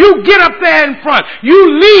first. You get up there in front.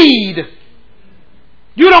 You lead.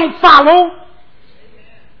 You don't follow.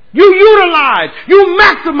 You utilize. You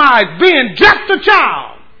maximize being just a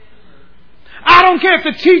child. I don't care if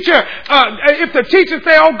the teacher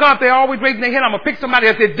say, oh God, they're always raising their hand, I'm going to pick somebody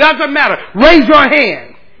else. It doesn't matter. Raise your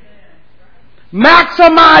hand.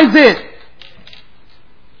 Maximize it.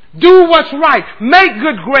 Do what's right. Make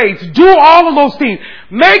good grades. Do all of those things.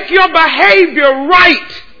 Make your behavior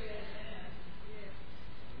right.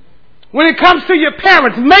 When it comes to your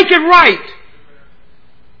parents, make it right.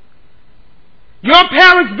 Your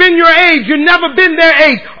parents been your age. You've never been their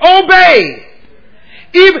age. Obey.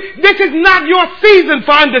 This is not your season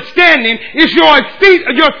for understanding. It's your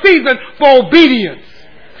season for obedience.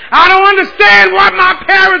 I don't understand what my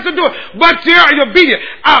parents are doing, but you're obedient.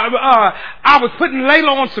 I was putting Layla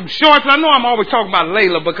on some shorts. I know I'm always talking about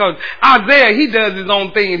Layla because Isaiah, he does his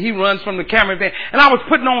own thing and he runs from the camera thing. And I was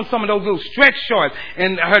putting on some of those little stretch shorts.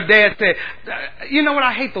 And her dad said, you know what?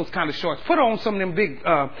 I hate those kind of shorts. Put on some of them big,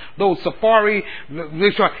 those safari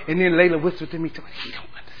shorts. And then Layla whispered to me, he don't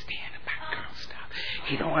understand about girl stuff.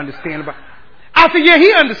 He don't understand about. I said, yeah,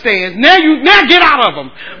 he understands. Now get out of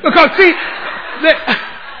him. Because see,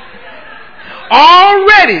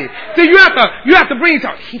 already. So you have to bring it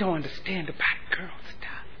up. He don't understand about girl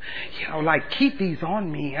stuff. Like keep these on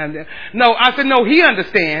me. And no, I said, no, he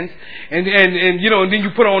understands. And then you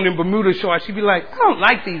put on them Bermuda shorts. She'd be like, I don't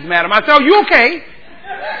like these, madam. I said, oh, you okay?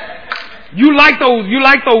 You like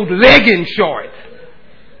those legging shorts.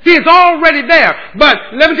 See, it's already there. But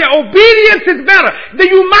let me tell you, obedience is better.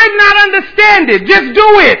 You might not understand it. Just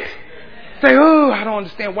do it. Say, oh, I don't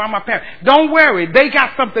understand why my parents. Don't worry. They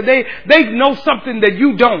got something. They know something that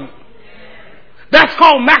you don't. That's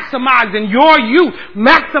called maximizing your youth.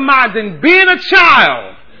 Maximizing being a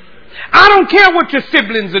child. I don't care what your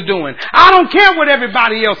siblings are doing. I don't care what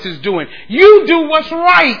everybody else is doing. You do what's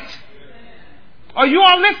right. Are you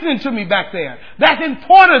all listening to me back there? That's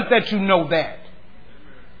important that you know that.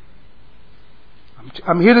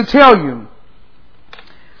 I'm here to tell you,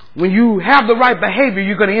 when you have the right behavior,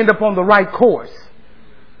 you're going to end up on the right course.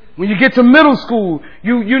 When you get to middle school,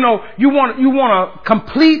 you want to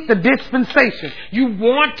complete the dispensation. You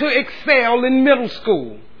want to excel in middle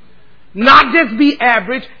school. Not just be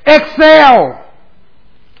average, excel.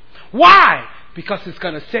 Why? Because it's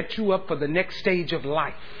going to set you up for the next stage of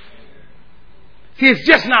life. See, it's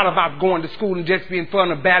just not about going to school and just being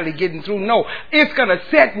fun or badly getting through. No, it's going to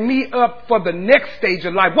set me up for the next stage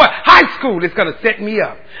of life. What? High school is going to set me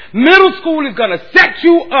up. Middle school is going to set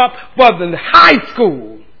you up for the high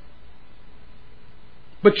school.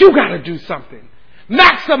 But you got to do something.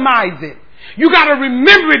 Maximize it. You got to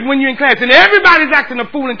remember it when you're in class. And everybody's acting a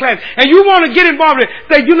fool in class. And you want to get involved in it.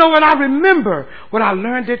 Say, you know what? I remember what I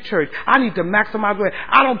learned at church. I need to maximize it.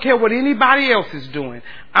 I don't care what anybody else is doing.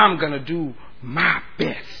 I'm going to do my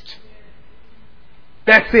best.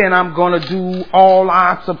 That's saying I'm going to do all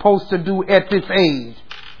I'm supposed to do at this age.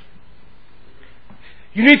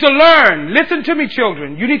 You need to learn. Listen to me,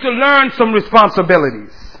 children. You need to learn some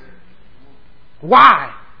responsibilities.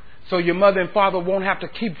 Why? So your mother and father won't have to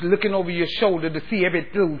keep looking over your shoulder to see every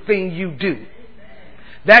little thing you do.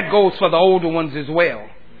 That goes for the older ones as well.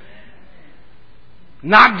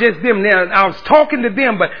 Not just them. Now, I was talking to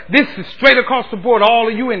them, but this is straight across the board. All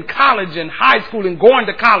of you in college and high school and going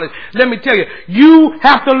to college. Let me tell you, you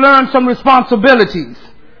have to learn some responsibilities.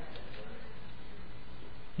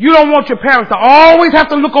 You don't want your parents to always have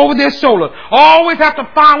to look over their shoulder. Always have to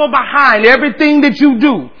follow behind everything that you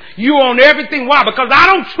do. You own everything. Why? Because I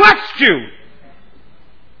don't trust you.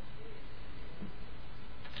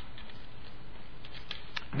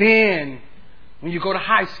 Then, when you go to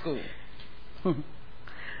high school,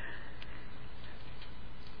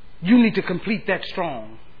 you need to complete that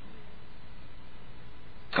strong.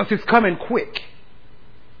 Because it's coming quick.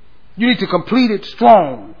 You need to complete it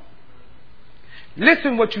strong.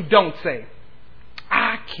 Listen what you don't say.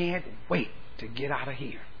 I can't wait to get out of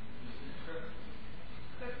here.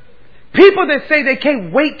 People that say they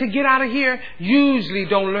can't wait to get out of here usually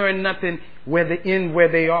don't learn nothing where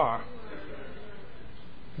they are.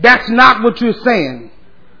 That's not what you're saying.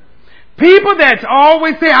 People that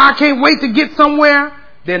always say, I can't wait to get somewhere,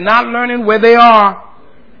 they're not learning where they are.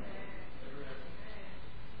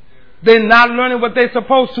 They're not learning what they're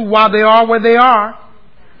supposed to while they are where they are.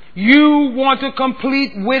 You want to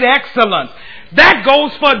complete with excellence. That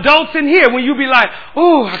goes for adults in here. When you be like,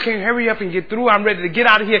 oh, I can't hurry up and get through. I'm ready to get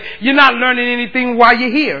out of here. You're not learning anything while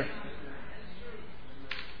you're here.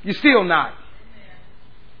 You're still not.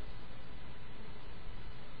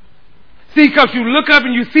 See, because you look up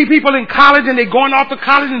and you see people in college and they're going off to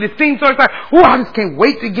college and it seems so exciting. Oh, I just can't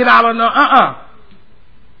wait to get out of the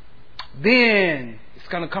Then it's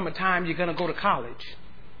going to come a time you're going to go to college.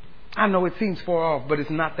 I know it seems far off, but it's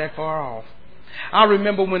not that far off. I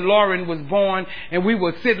remember when Lauren was born and we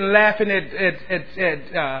were sitting laughing at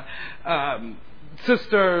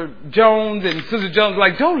Sister Jones, and Sister Jones was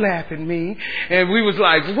like, don't laugh at me. And we was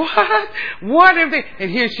like, what? What if they... And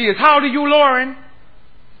here she is. How old are you, Lauren?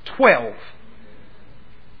 12.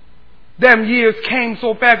 Them years came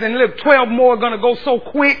so fast, and look, 12 more are going to go so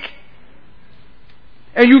quick.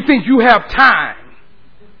 And you think you have time.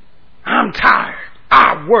 I'm tired.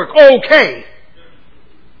 I work. Okay.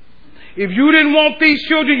 If you didn't want these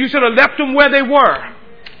children, you should have left them where they were.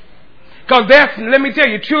 Because let me tell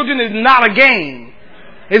you, children is not a game.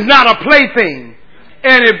 It's not a plaything.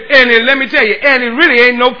 And let me tell you, and it really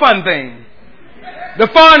ain't no fun thing. The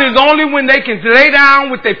fun is only when they can lay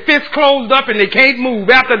down with their fists closed up and they can't move.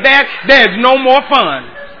 After that, there's no more fun.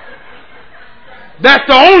 That's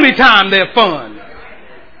the only time they're fun.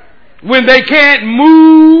 When they can't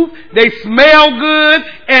move, they smell good,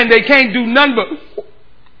 and they can't do nothing but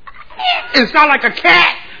it sounds like a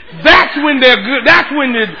cat. That's when they're good. That's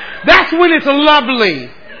when it's lovely.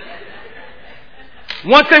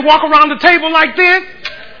 Once they walk around the table like this,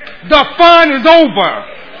 the fun is over.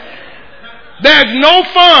 There's no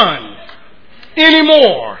fun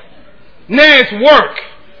anymore. Now it's work.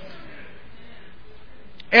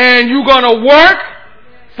 And you're going to work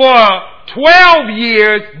for 12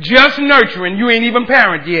 years just nurturing. You ain't even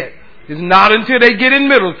parent yet. It's not until they get in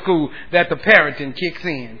middle school that the parenting kicks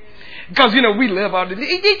in. Because, we love all this.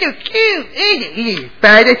 It's just cute.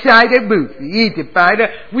 Spider, cider, boots. Eat the spider.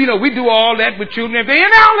 We do all that with children.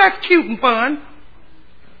 And all that's cute and fun.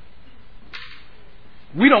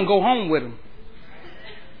 We don't go home with them.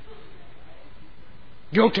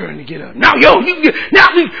 Your turn to get up. Now, I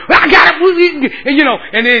got it.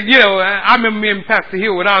 And then, I remember me and Pastor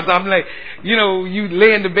Hill when I'm like, you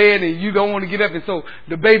lay in the bed and you don't want to get up. And so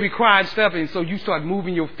the baby cried stuff. And so you start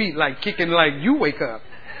moving your feet like kicking like you wake up.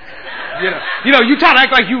 You try to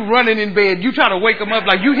act like you running in bed. You try to wake them up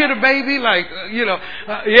like you hear the baby. Like,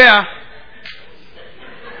 yeah.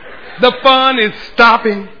 The fun is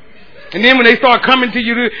stopping. And then when they start coming to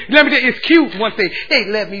you, let me tell you, it's cute once they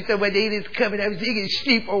left me so when they just coming up, they can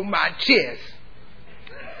sleep on my chest.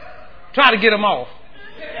 Try to get them off.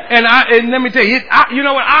 And let me tell you, you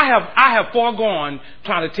know what? I have foregone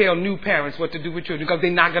trying to tell new parents what to do with children because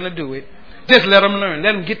they're not going to do it. Just let them learn.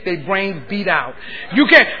 Let them get their brains beat out. You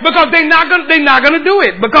can't, because they're not going to do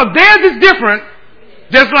it. Because theirs is different.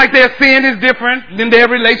 Just like their sin is different, then their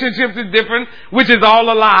relationships is different, which is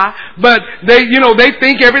all a lie. But they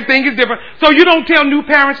think everything is different. So you don't tell new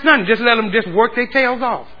parents nothing. Just let them just work their tails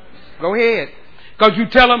off. Go ahead. Because you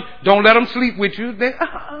tell them, don't let them sleep with you.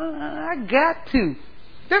 I got to.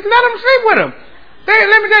 Just let them sleep with them.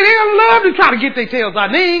 Let me tell you, they gonna love to try to get their tails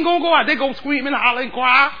out. They ain't gonna go out. They go scream and holler and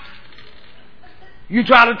cry. You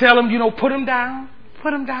try to tell them, put them down.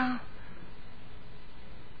 Put them down.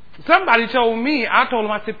 Somebody told me, I told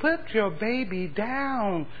them, I said, put your baby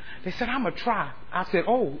down. They said, I'm going to try. I said,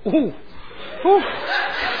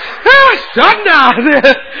 shut down.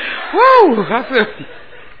 I said,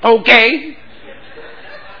 okay.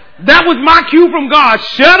 That was my cue from God.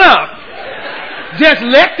 Shut up. Just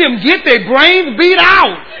let them get their brains beat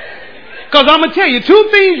out. Because I'm going to tell you, two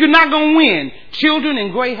things you're not going to win. Children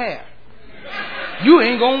and gray hair. You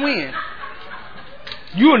ain't going to win.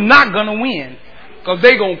 You're not going to win. Because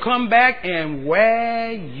they're going to come back and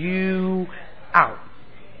wear you out.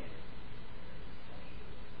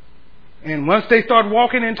 And once they start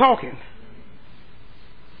walking and talking.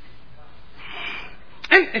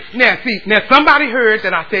 And now somebody heard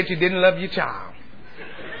that I said you didn't love your child.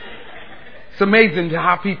 It's amazing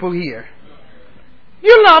how people hear.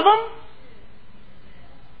 You love them.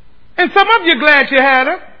 And some of you glad you had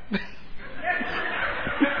her.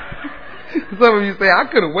 Some of you say, I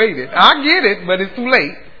could have waited. I get it, but it's too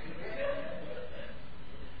late.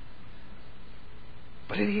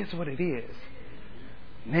 But it is what it is.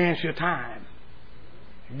 Now it's your time.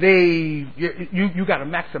 You got to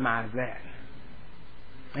maximize that.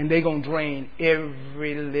 And they're going to drain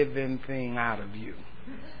every living thing out of you.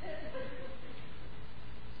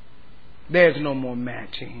 There's no more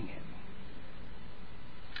matching.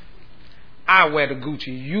 I wear the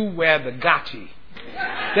Gucci. You wear the Gachi.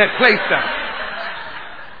 That play stuff.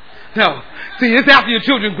 No. See, it's after your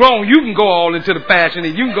children grown, you can go all into the fashion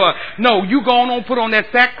and you can go, no, you go on put on that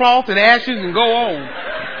sackcloth and ashes and go on.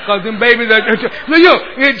 Cause them babies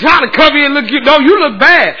you're trying to cover you and look, no, you look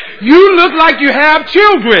bad. You look like you have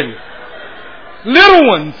children. Little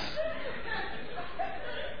ones.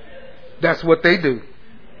 That's what they do.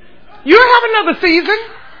 You'll have another season.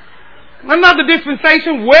 Another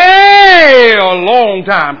dispensation way a long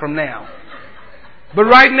time from now. But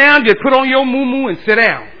right now, just put on your moo-moo and sit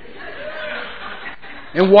down.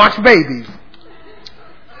 And watch babies.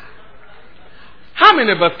 How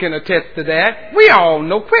many of us can attest to that? We all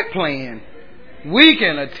know. Quit playing. We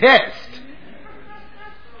can attest.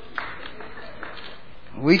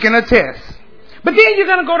 We can attest. But then you're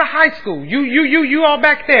going to go to high school. You all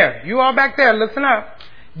back there. You all back there. Listen up.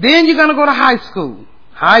 Then you're going to go to high school.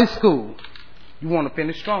 High school. You want to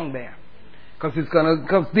finish strong there. Because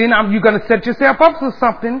then you're going to set yourself up for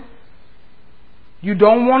something. You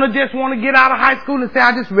don't want to get out of high school and say,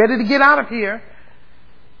 I'm just ready to get out of here.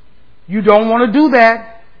 You don't want to do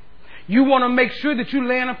that. You want to make sure that you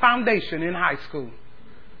lay in a foundation in high school.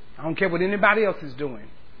 I don't care what anybody else is doing.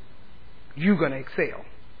 You're going to excel.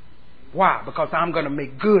 Why? Because I'm going to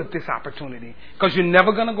make good this opportunity. Because you're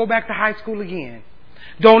never going to go back to high school again.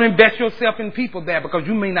 Don't invest yourself in people there because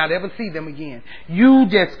you may not ever see them again. You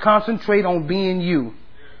just concentrate on being you.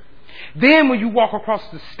 Then when you walk across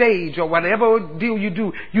the stage or whatever deal you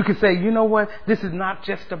do, you can say, you know what? This is not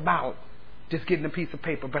just about just getting a piece of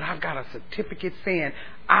paper, but I've got a certificate saying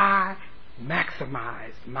I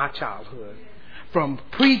maximized my childhood. From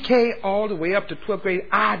pre-K all the way up to 12th grade,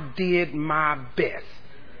 I did my best.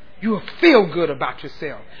 You will feel good about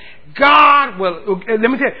yourself. God will, let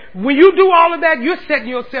me tell you, when you do all of that, you're setting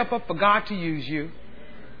yourself up for God to use you.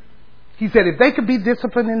 He said if they could be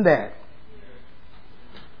disciplined in that.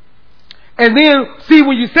 And then, see,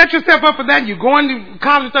 when you set yourself up for that, you're going to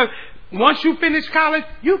college stuff. Once you finish college,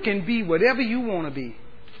 you can be whatever you want to be.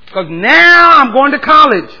 Because now I'm going to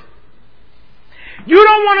college. You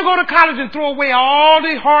don't want to go to college and throw away all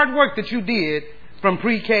the hard work that you did from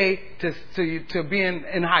pre-K to being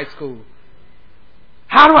in high school.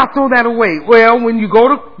 How do I throw that away? Well, when you go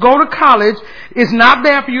to college, it's not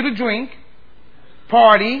there for you to drink,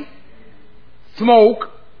 party, smoke,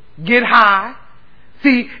 get high.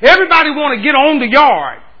 See, everybody want to get on the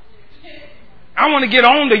yard. I want to get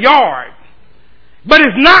on the yard. But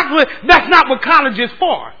that's not what college is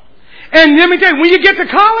for. And let me tell you, when you get to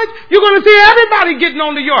college, you're going to see everybody getting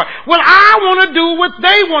on the yard. Well, I want to do what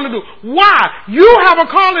they want to do. Why? You have a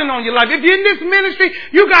calling on your life. If you're in this ministry,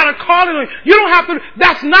 you got a calling on you. You don't have to.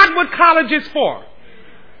 That's not what college is for.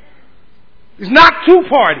 It's not to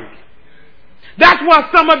party. That's why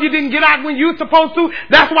some of you didn't get out when you were supposed to.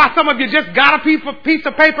 That's why some of you just got a piece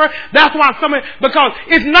of paper. That's why because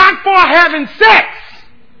it's not for having sex.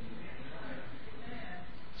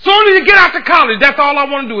 Soon as you get out to college, that's all I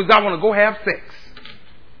want to do is I want to go have sex.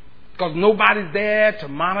 Because nobody's there to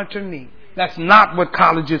monitor me. That's not what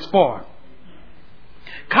college is for.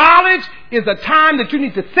 College is a time that you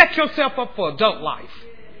need to set yourself up for adult life.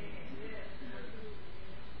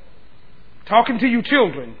 Talking to you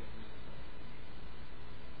children.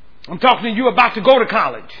 I'm talking to you about to go to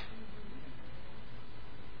college.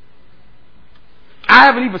 I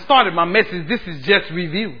haven't even started my message. This is just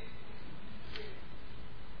review.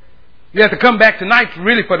 You have to come back tonight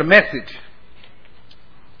really for the message.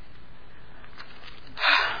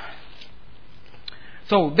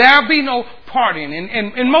 So there'll be no partying.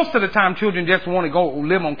 And most of the time children just want to go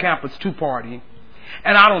live on campus to party.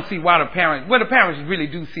 And I don't see why the parents really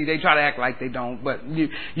do see. They try to act like they don't. But you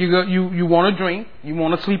want to drink. You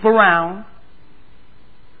want to sleep around.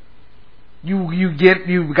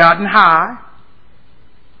 You've gotten high.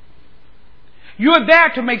 You're there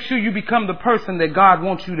to make sure you become the person that God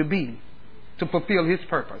wants you to be, to fulfill His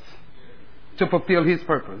purpose. To fulfill His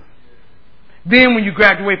purpose. Then when you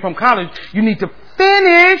graduate from college, you need to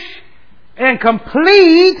finish and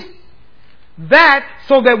complete that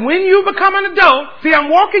so that when you become an adult, see, I'm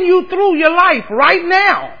walking you through your life right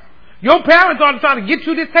now. Your parents ought to try to get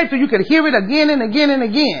you this tape so you can hear it again and again and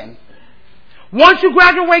again. Once you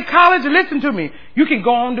graduate college, listen to me, you can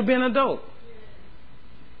go on to be an adult.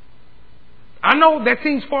 I know that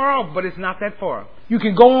seems far off, but it's not that far. You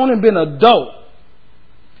can go on and be an adult.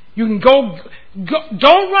 You can go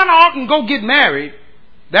don't run off and go get married.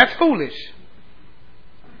 That's foolish.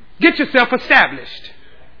 Get yourself established.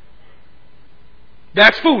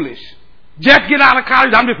 That's foolish. Just get out of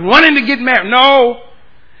college. I'm just running to get married. No.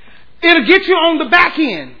 It'll get you on the back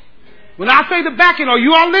end. When I say the back end, are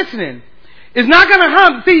you all listening? It's not going to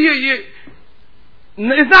hurt. See,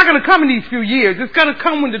 It's not going to come in these few years. It's going to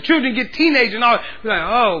come when the children get teenage and all. You're like,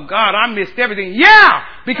 oh, God, I missed everything. Yeah,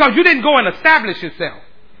 because you didn't go and establish yourself.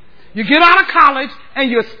 You get out of college and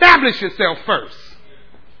you establish yourself first.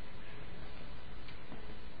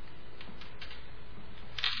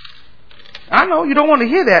 I know you don't want to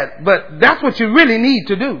hear that, but that's what you really need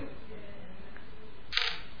to do.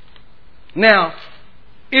 Now,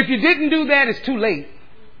 if you didn't do that, it's too late.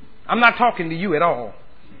 I'm not talking to you at all.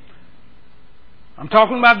 I'm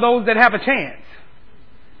talking about those that have a chance.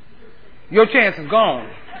 Your chance is gone.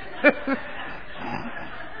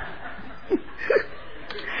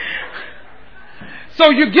 So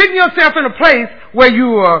you're getting yourself in a place where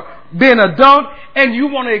you are being an adult and you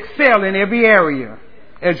want to excel in every area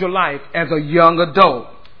as your life as a young adult.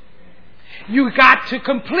 You got to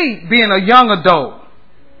complete being a young adult.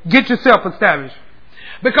 Get yourself established.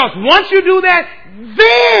 Because once you do that,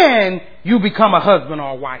 then you become a husband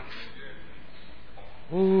or a wife.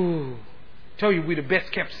 Ooh. Tell you we're the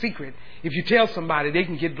best kept secret. If you tell somebody, they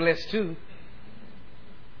can get blessed too.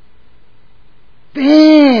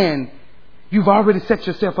 Then you've already set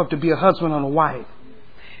yourself up to be a husband or a wife.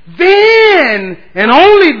 Then, and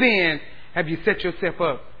only then, have you set yourself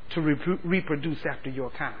up to reproduce after your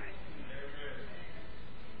kind.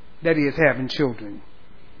 That is, having children.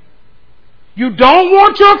 You don't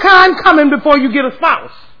want your kind coming before you get a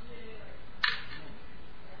spouse.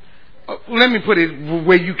 Let me put it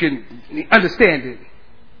where you can understand it.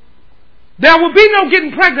 There will be no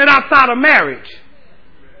getting pregnant outside of marriage.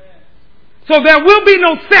 So there will be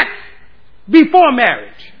no sex before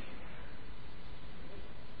marriage.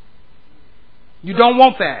 You don't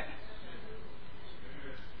want that.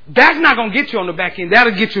 That's not going to get you on the back end.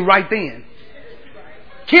 That'll get you right then.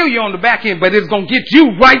 Kill you on the back end, but it's going to get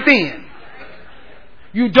you right then.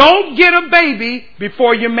 You don't get a baby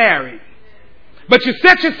before you're married. But you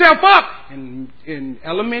set yourself up in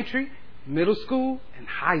elementary, middle school, and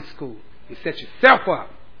high school. You set yourself up.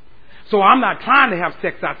 So I'm not trying to have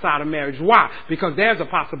sex outside of marriage. Why? Because there's a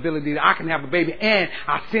possibility that I can have a baby and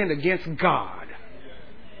I sin against God.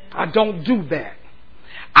 I don't do that.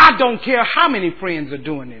 I don't care how many friends are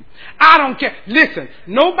doing it. I don't care. Listen,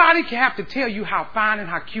 nobody can have to tell you how fine and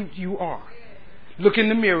how cute you are. Look in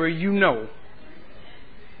the mirror, you know.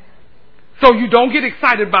 So you don't get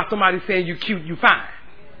excited about somebody saying you're cute, you're fine.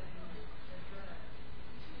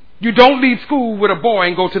 You don't leave school with a boy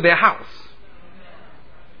and go to their house.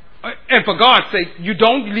 And for God's sake, you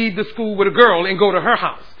don't leave the school with a girl and go to her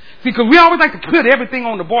house. See, because we always like to put everything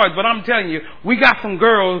on the boys, but I'm telling you, we got some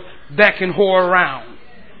girls that can whore around.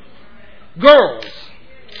 Girls.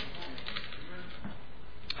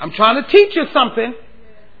 I'm trying to teach you something.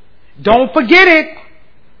 Don't forget it.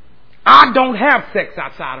 I don't have sex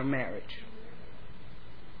outside of marriage.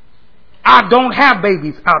 I don't have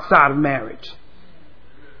babies outside of marriage.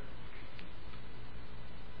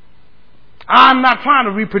 I'm not trying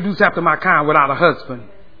to reproduce after my kind without a husband.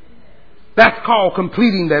 That's called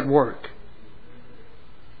completing that work.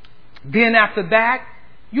 Then after that,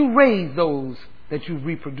 you raise those that you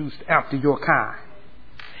reproduced after your kind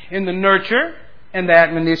in the nurture and the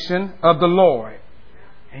admonition of the Lord.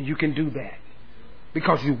 And you can do that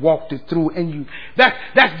because you walked it through and you, that's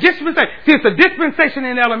dispensation. See, it's a dispensation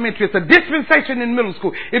in elementary. It's a dispensation in middle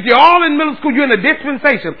school. If you're all in middle school, you're in a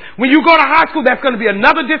dispensation. When you go to high school, that's going to be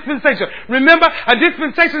another dispensation. Remember, a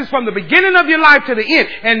dispensation is from the beginning of your life to the end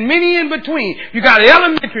and many in between. You got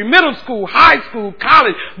elementary, middle school, high school,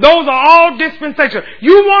 college. Those are all dispensations.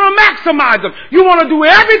 You want to maximize them. You want to do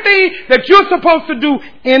everything that you're supposed to do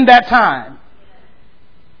in that time.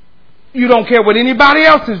 You don't care what anybody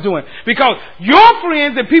else is doing. Because your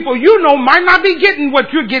friends and people you know might not be getting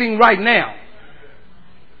what you're getting right now.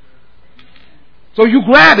 So you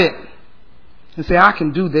grab it and say, I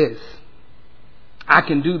can do this. I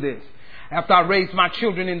can do this. After I raise my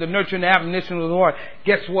children in the nurture and admonition of the Lord,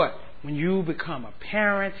 guess what? When you become a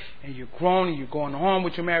parent and you're grown and you're going on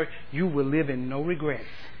with your marriage, you will live in no regrets.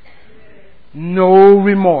 No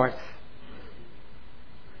remorse.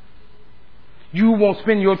 You won't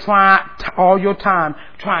spend all your time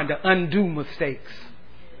trying to undo mistakes.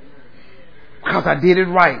 Because I did it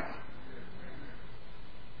right.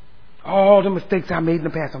 All the mistakes I made in the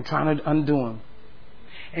past, I'm trying to undo them.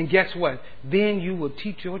 And guess what? Then you will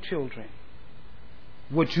teach your children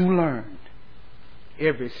what you learned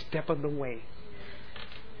every step of the way.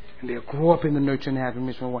 And they'll grow up in the nurture and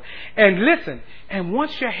admonition of the Lord. And listen, and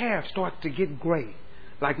once your hair starts to get gray,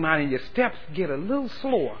 like mine, and your steps get a little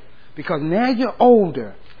slower, because now you're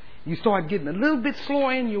older, you start getting a little bit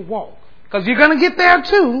slower in your walk. Because you're going to get there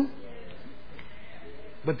too.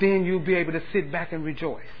 But then you'll be able to sit back and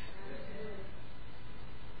rejoice.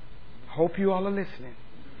 I hope you all are listening.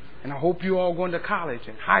 And I hope you all going to college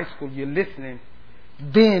and high school, you're listening.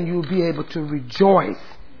 Then you'll be able to rejoice.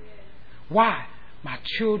 Why? My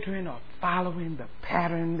children are following the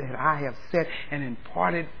pattern that I have set and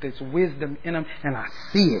imparted this wisdom in them, and I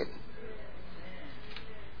see it.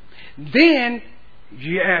 Then,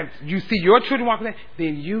 you see your children walking there,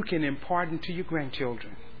 then you can impart it to your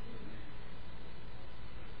grandchildren.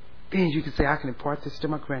 Then you can say, I can impart this to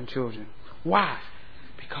my grandchildren. Why?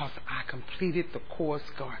 Because I completed the course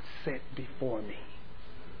God set before me.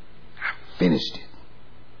 I finished it.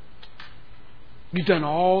 You've done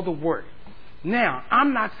all the work. Now,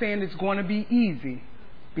 I'm not saying it's going to be easy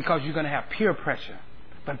because you're going to have peer pressure.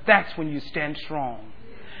 But that's when you stand strong.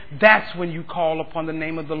 That's when you call upon the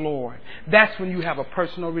name of the Lord. That's when you have a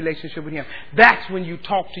personal relationship with Him. That's when you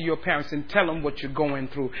talk to your parents and tell them what you're going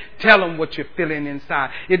through. Tell them what you're feeling inside.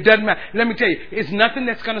 It doesn't matter. Let me tell you, it's nothing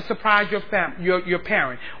that's going to surprise your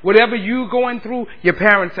parent. Whatever you're going through, your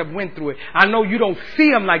parents have went through it. I know you don't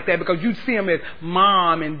see them like that because you see them as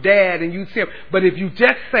mom and dad, and you see them. But if you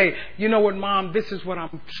just say, you know what, Mom, this is what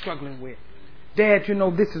I'm struggling with. Dad, you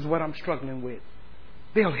know, this is what I'm struggling with.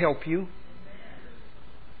 They'll help you.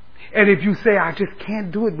 And if you say, I just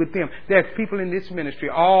can't do it with them, there's people in this ministry,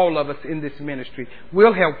 all of us in this ministry,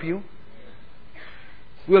 we'll help you.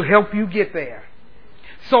 We'll help you get there.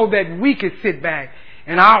 So that we can sit back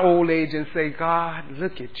in our old age and say, God,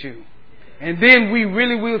 look at you. And then we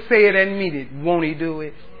really will say it and mean it. Won't He do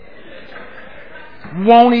it?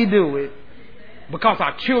 Won't He do it? Because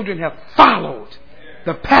our children have followed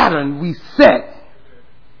the pattern we set.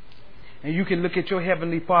 And you can look at your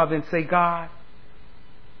Heavenly Father and say, God,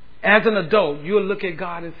 as an adult, you'll look at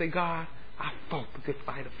God and say, God, I fought the good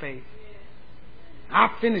fight of faith.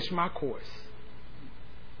 I finished my course.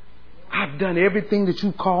 I've done everything that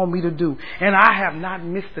you called me to do. And I have not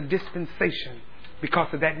missed a dispensation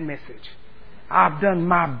because of that message. I've done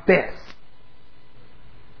my best.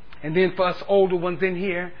 And then for us older ones in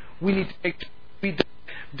here, we need to make sure we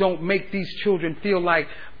don't make these children feel like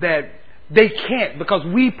that they can't because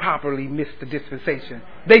we properly missed the dispensation.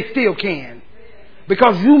 They still can.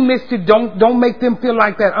 Because you missed it, don't make them feel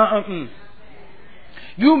like that.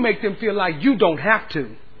 You make them feel like you don't have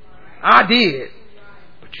to. I did,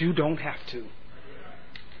 but you don't have to.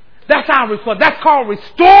 That's our response. That's called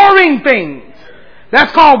restoring things.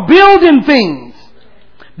 That's called building things.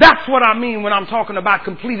 That's what I mean when I'm talking about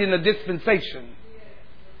completing a dispensation.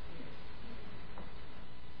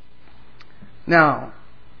 Now,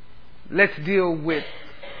 let's deal with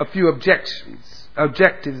a few objectives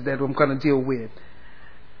that I'm going to deal with.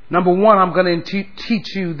 Number one, I'm going to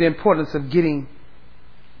teach you the importance of getting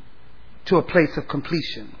to a place of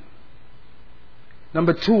completion.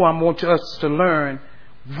 Number two, I want us to learn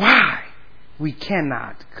why we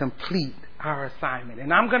cannot complete our assignment.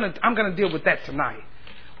 And I'm going to deal with that tonight.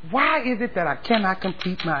 Why is it that I cannot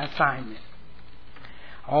complete my assignment?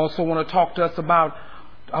 I also want to talk to us about,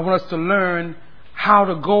 I want us to learn how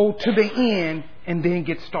to go to the end and then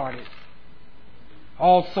get started.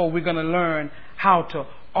 Also, we're going to learn how to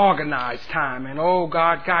organize time. And oh,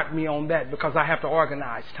 God got me on that because I have to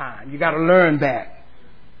organize time. You got to learn that.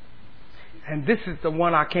 And this is the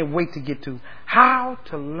one I can't wait to get to. How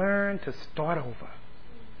to learn to start over.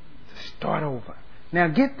 To start over. Now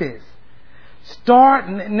get this.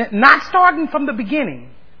 Not starting from the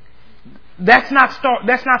beginning. That's not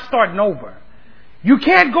starting over. You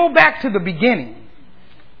can't go back to the beginning.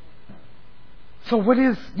 So what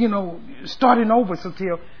is, starting over,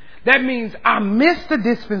 Cecile? That means I missed the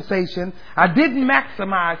dispensation. I didn't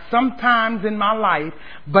maximize sometimes in my life,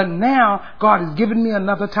 but now God has given me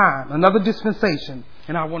another time, another dispensation,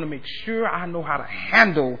 and I want to make sure I know how to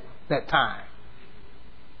handle that time.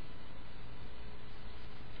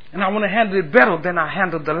 And I want to handle it better than I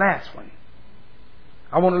handled the last one.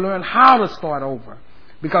 I want to learn how to start over,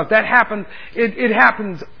 because that happens. It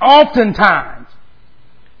happens oftentimes.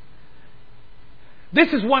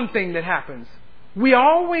 This is one thing that happens. We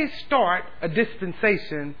always start a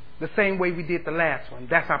dispensation the same way we did the last one.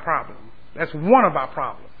 That's our problem. That's one of our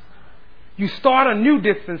problems. You start a new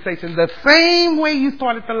dispensation the same way you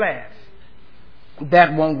started the last.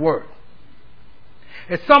 That won't work.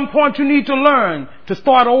 At some point you need to learn to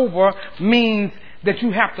start over means that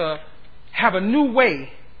you have to have a new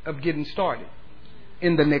way of getting started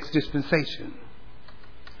in the next dispensation.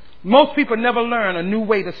 Most people never learn a new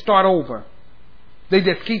way to start over. They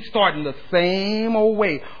just keep starting the same old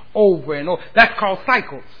way over and over. That's called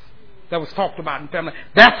cycles. That was talked about in family.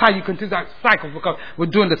 That's how you continue that cycles, because we're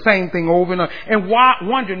doing the same thing over and over. And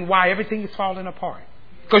wondering why everything is falling apart.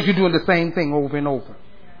 Because you're doing the same thing over and over.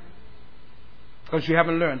 Because you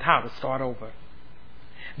haven't learned how to start over.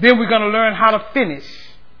 Then we're going to learn how to finish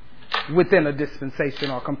within a dispensation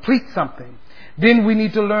or complete something. Then we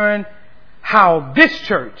need to learn how this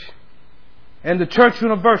church and the church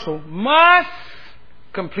universal must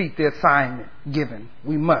complete the assignment given.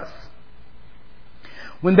 We must.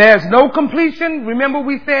 When there's no completion, remember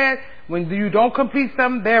we said, when you don't complete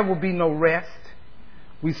something, there will be no rest.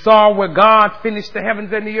 We saw where God finished the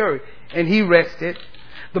heavens and the earth, and He rested.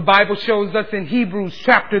 The Bible shows us in Hebrews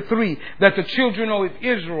chapter 3 that the children of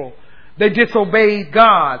Israel, they disobeyed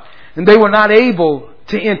God, and they were not able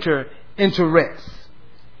to enter into rest.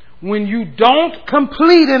 When you don't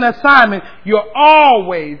complete an assignment, you're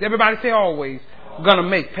always, everybody say always, going to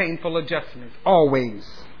make painful adjustments. Always.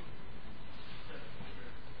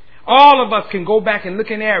 All of us can go back and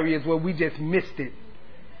look in areas where we just missed it.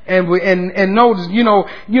 And notice,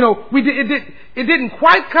 it didn't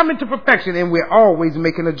quite come into perfection, and we're always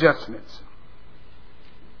making adjustments.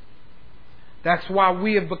 That's why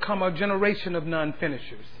we have become a generation of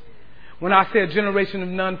non-finishers. When I say a generation of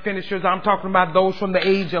non-finishers, I'm talking about those from the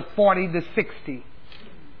age of 40 to 60.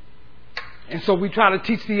 And so we try to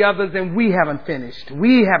teach the others, and we haven't finished.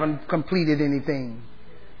 We haven't completed anything.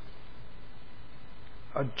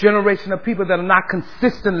 A generation of people that are not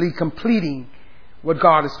consistently completing what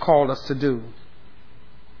God has called us to do.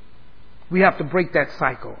 We have to break that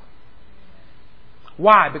cycle.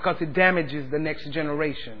 Why? Because it damages the next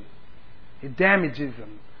generation. It damages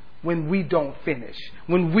them when we don't finish,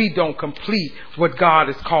 when we don't complete what God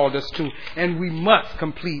has called us to. And we must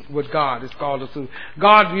complete what God has called us to.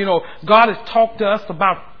 God has talked to us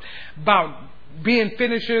about being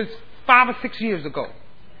finishers 5 or 6 years ago.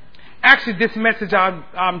 Actually, this message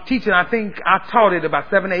I'm teaching, I think I taught it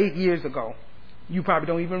about 7 or 8 years ago. You probably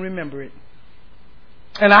don't even remember it.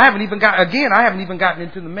 And I haven't even gotten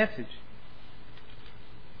into the message.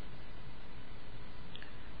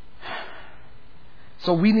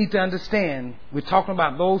 So we need to understand, we're talking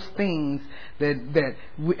about those things that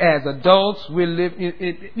we, as adults, we live.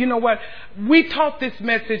 You know what? We taught this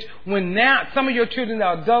message when now some of your children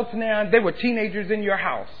are adults now. They were teenagers in your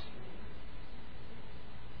house.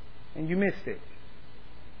 And you missed it.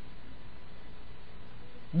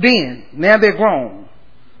 Now they're grown.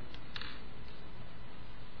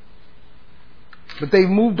 But they've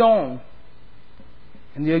moved on.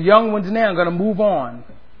 And the young ones now are going to move on.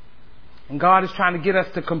 And God is trying to get us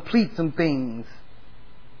to complete some things.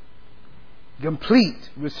 Complete,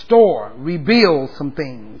 restore, rebuild some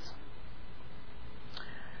things.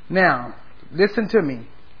 Now, listen to me.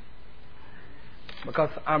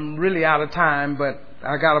 Because I'm really out of time, but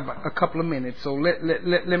I got a couple of minutes. So let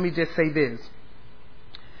me just say this.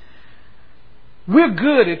 We're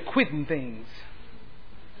good at quitting things.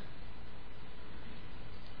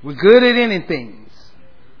 We're good at ending things.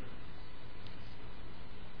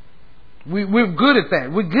 We're good at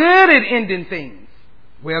that. We're good at ending things.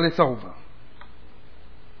 Well, it's over.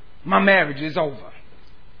 My marriage is over.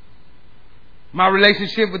 My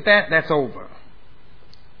relationship with that's over.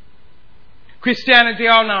 Christianity,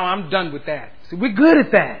 oh no, I'm done with that. See, we're good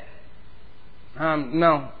at that.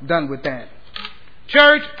 No, done with that.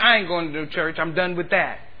 Church, I ain't going to do church. I'm done with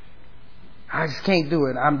that. I just can't do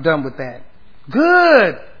it. I'm done with that.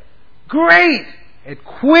 Good. Great at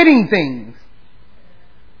quitting things.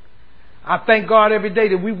 I thank God every day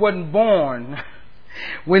that we wasn't born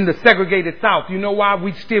when the segregated South. You know why?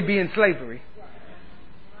 We'd still be in slavery.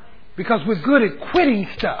 Because we're good at quitting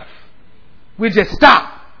stuff. We just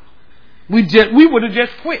stop. We would have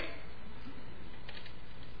just quit.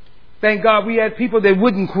 Thank God we had people that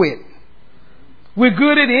wouldn't quit. We're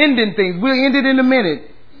good at ending things. We'll end it in a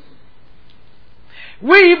minute.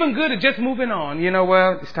 We're even good at just moving on. You know,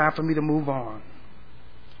 well, it's time for me to move on.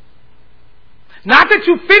 Not that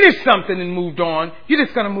you finished something and moved on. You're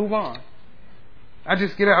just going to move on. I'm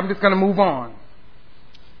just going to move on.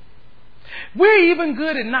 We're even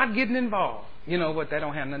good at not getting involved. You know what? That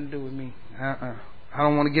don't have nothing to do with me. I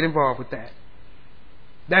don't want to get involved with that.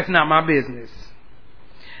 That's not my business.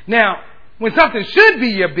 Now, when something should be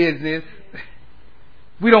your business,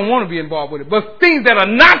 we don't want to be involved with it. But things that are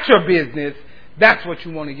not your business, that's what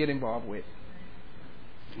you want to get involved with.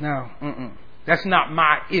 No, that's not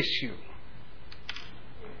my issue.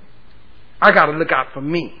 I got to look out for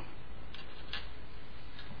me.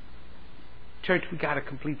 Church, we got to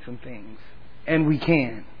complete some things. And we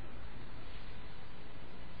can.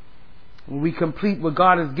 When we complete what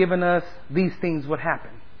God has given us, these things would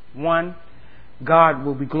happen. One, God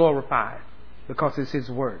will be glorified because it's His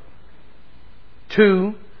word.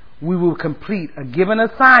 Two, we will complete a given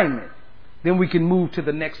assignment. Then we can move to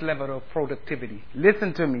the next level of productivity.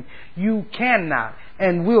 Listen to me. You cannot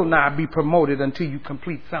and will not be promoted until you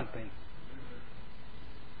complete something.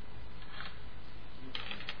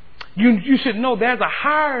 You should know there's a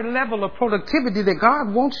higher level of productivity that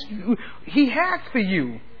God wants you, He has for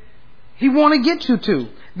you. He want to get you to.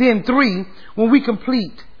 Then 3, when we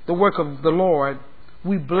complete the work of the Lord,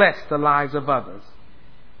 we bless the lives of others.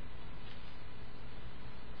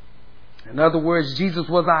 In other words, Jesus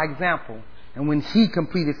was our example. And when He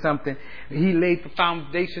completed something, He laid the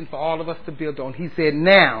foundation for all of us to build on. He said,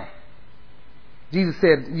 now, Jesus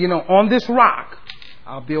said, on this rock,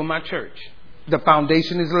 I'll build my church. The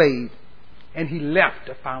foundation is laid. And He left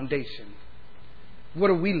the foundation.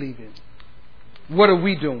 What are we leaving? What are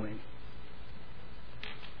we doing?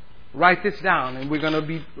 Write this down, and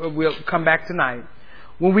we'll come back tonight.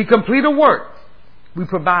 When we complete a work, we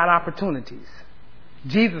provide opportunities.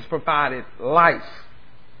 Jesus provided life.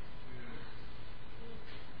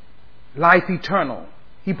 Life eternal.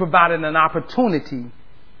 He provided an opportunity.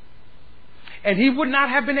 And He would not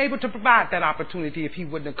have been able to provide that opportunity if He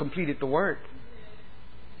wouldn't have completed the work.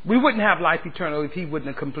 We wouldn't have life eternal if He wouldn't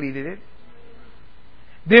have completed it.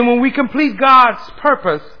 Then when we complete God's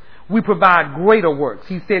purpose, we provide greater works.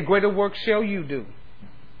 He said, greater works shall you do.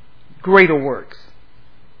 Greater works.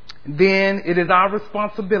 Then it is our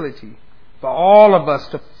responsibility for all of us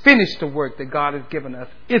to finish the work that God has given us.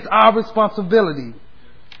 It's our responsibility.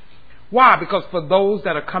 Why? Because for those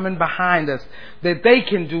that are coming behind us, that they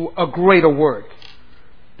can do a greater work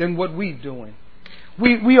than what we're doing.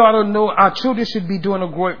 We ought to know our children should be doing a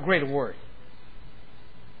greater work.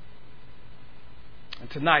 And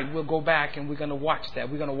tonight we'll go back and we're going to watch that.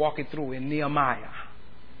 We're going to walk it through in Nehemiah.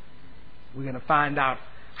 We're going to find out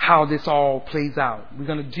how this all plays out. We're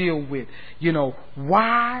going to deal with,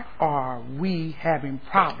 why are we having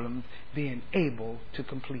problems being able to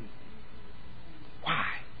complete? Why?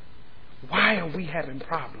 Why are we having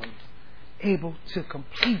problems able to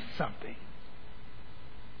complete something?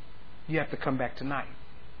 You have to come back tonight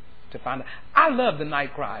to find out. I love the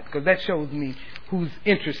night cry because that shows me who's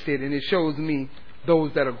interested, and it shows me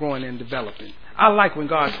those that are growing and developing. I like when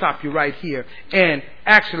God stopped you right here. And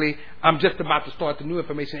actually, I'm just about to start the new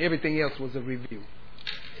information. Everything else was a review.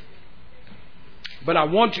 But I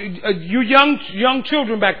want you young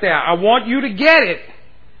children back there, I want you to get it.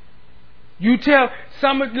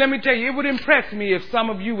 Let me tell you, it would impress me if some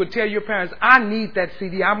of you would tell your parents, I need that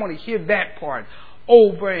CD. I want to hear that part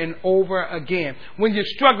over and over again. When you're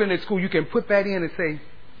struggling at school, you can put that in and say,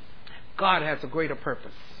 God has a greater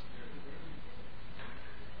purpose.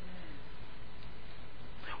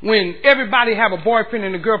 When everybody have a boyfriend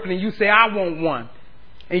and a girlfriend and you say, I want one,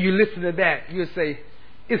 and you listen to that, you'll say,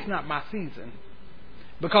 it's not my season.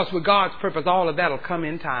 Because with God's purpose, all of that will come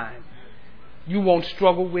in time. You won't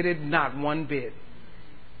struggle with it, not one bit.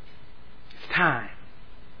 It's time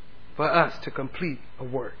for us to complete a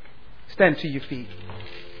work. Stand to your feet.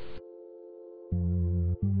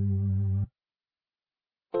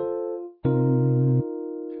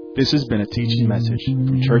 This has been a teaching message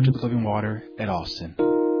from Church of the Living Water at Austin.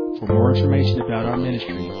 For more information about our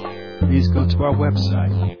ministry, please go to our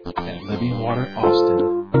website at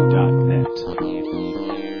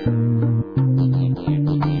livingwateraustin.net.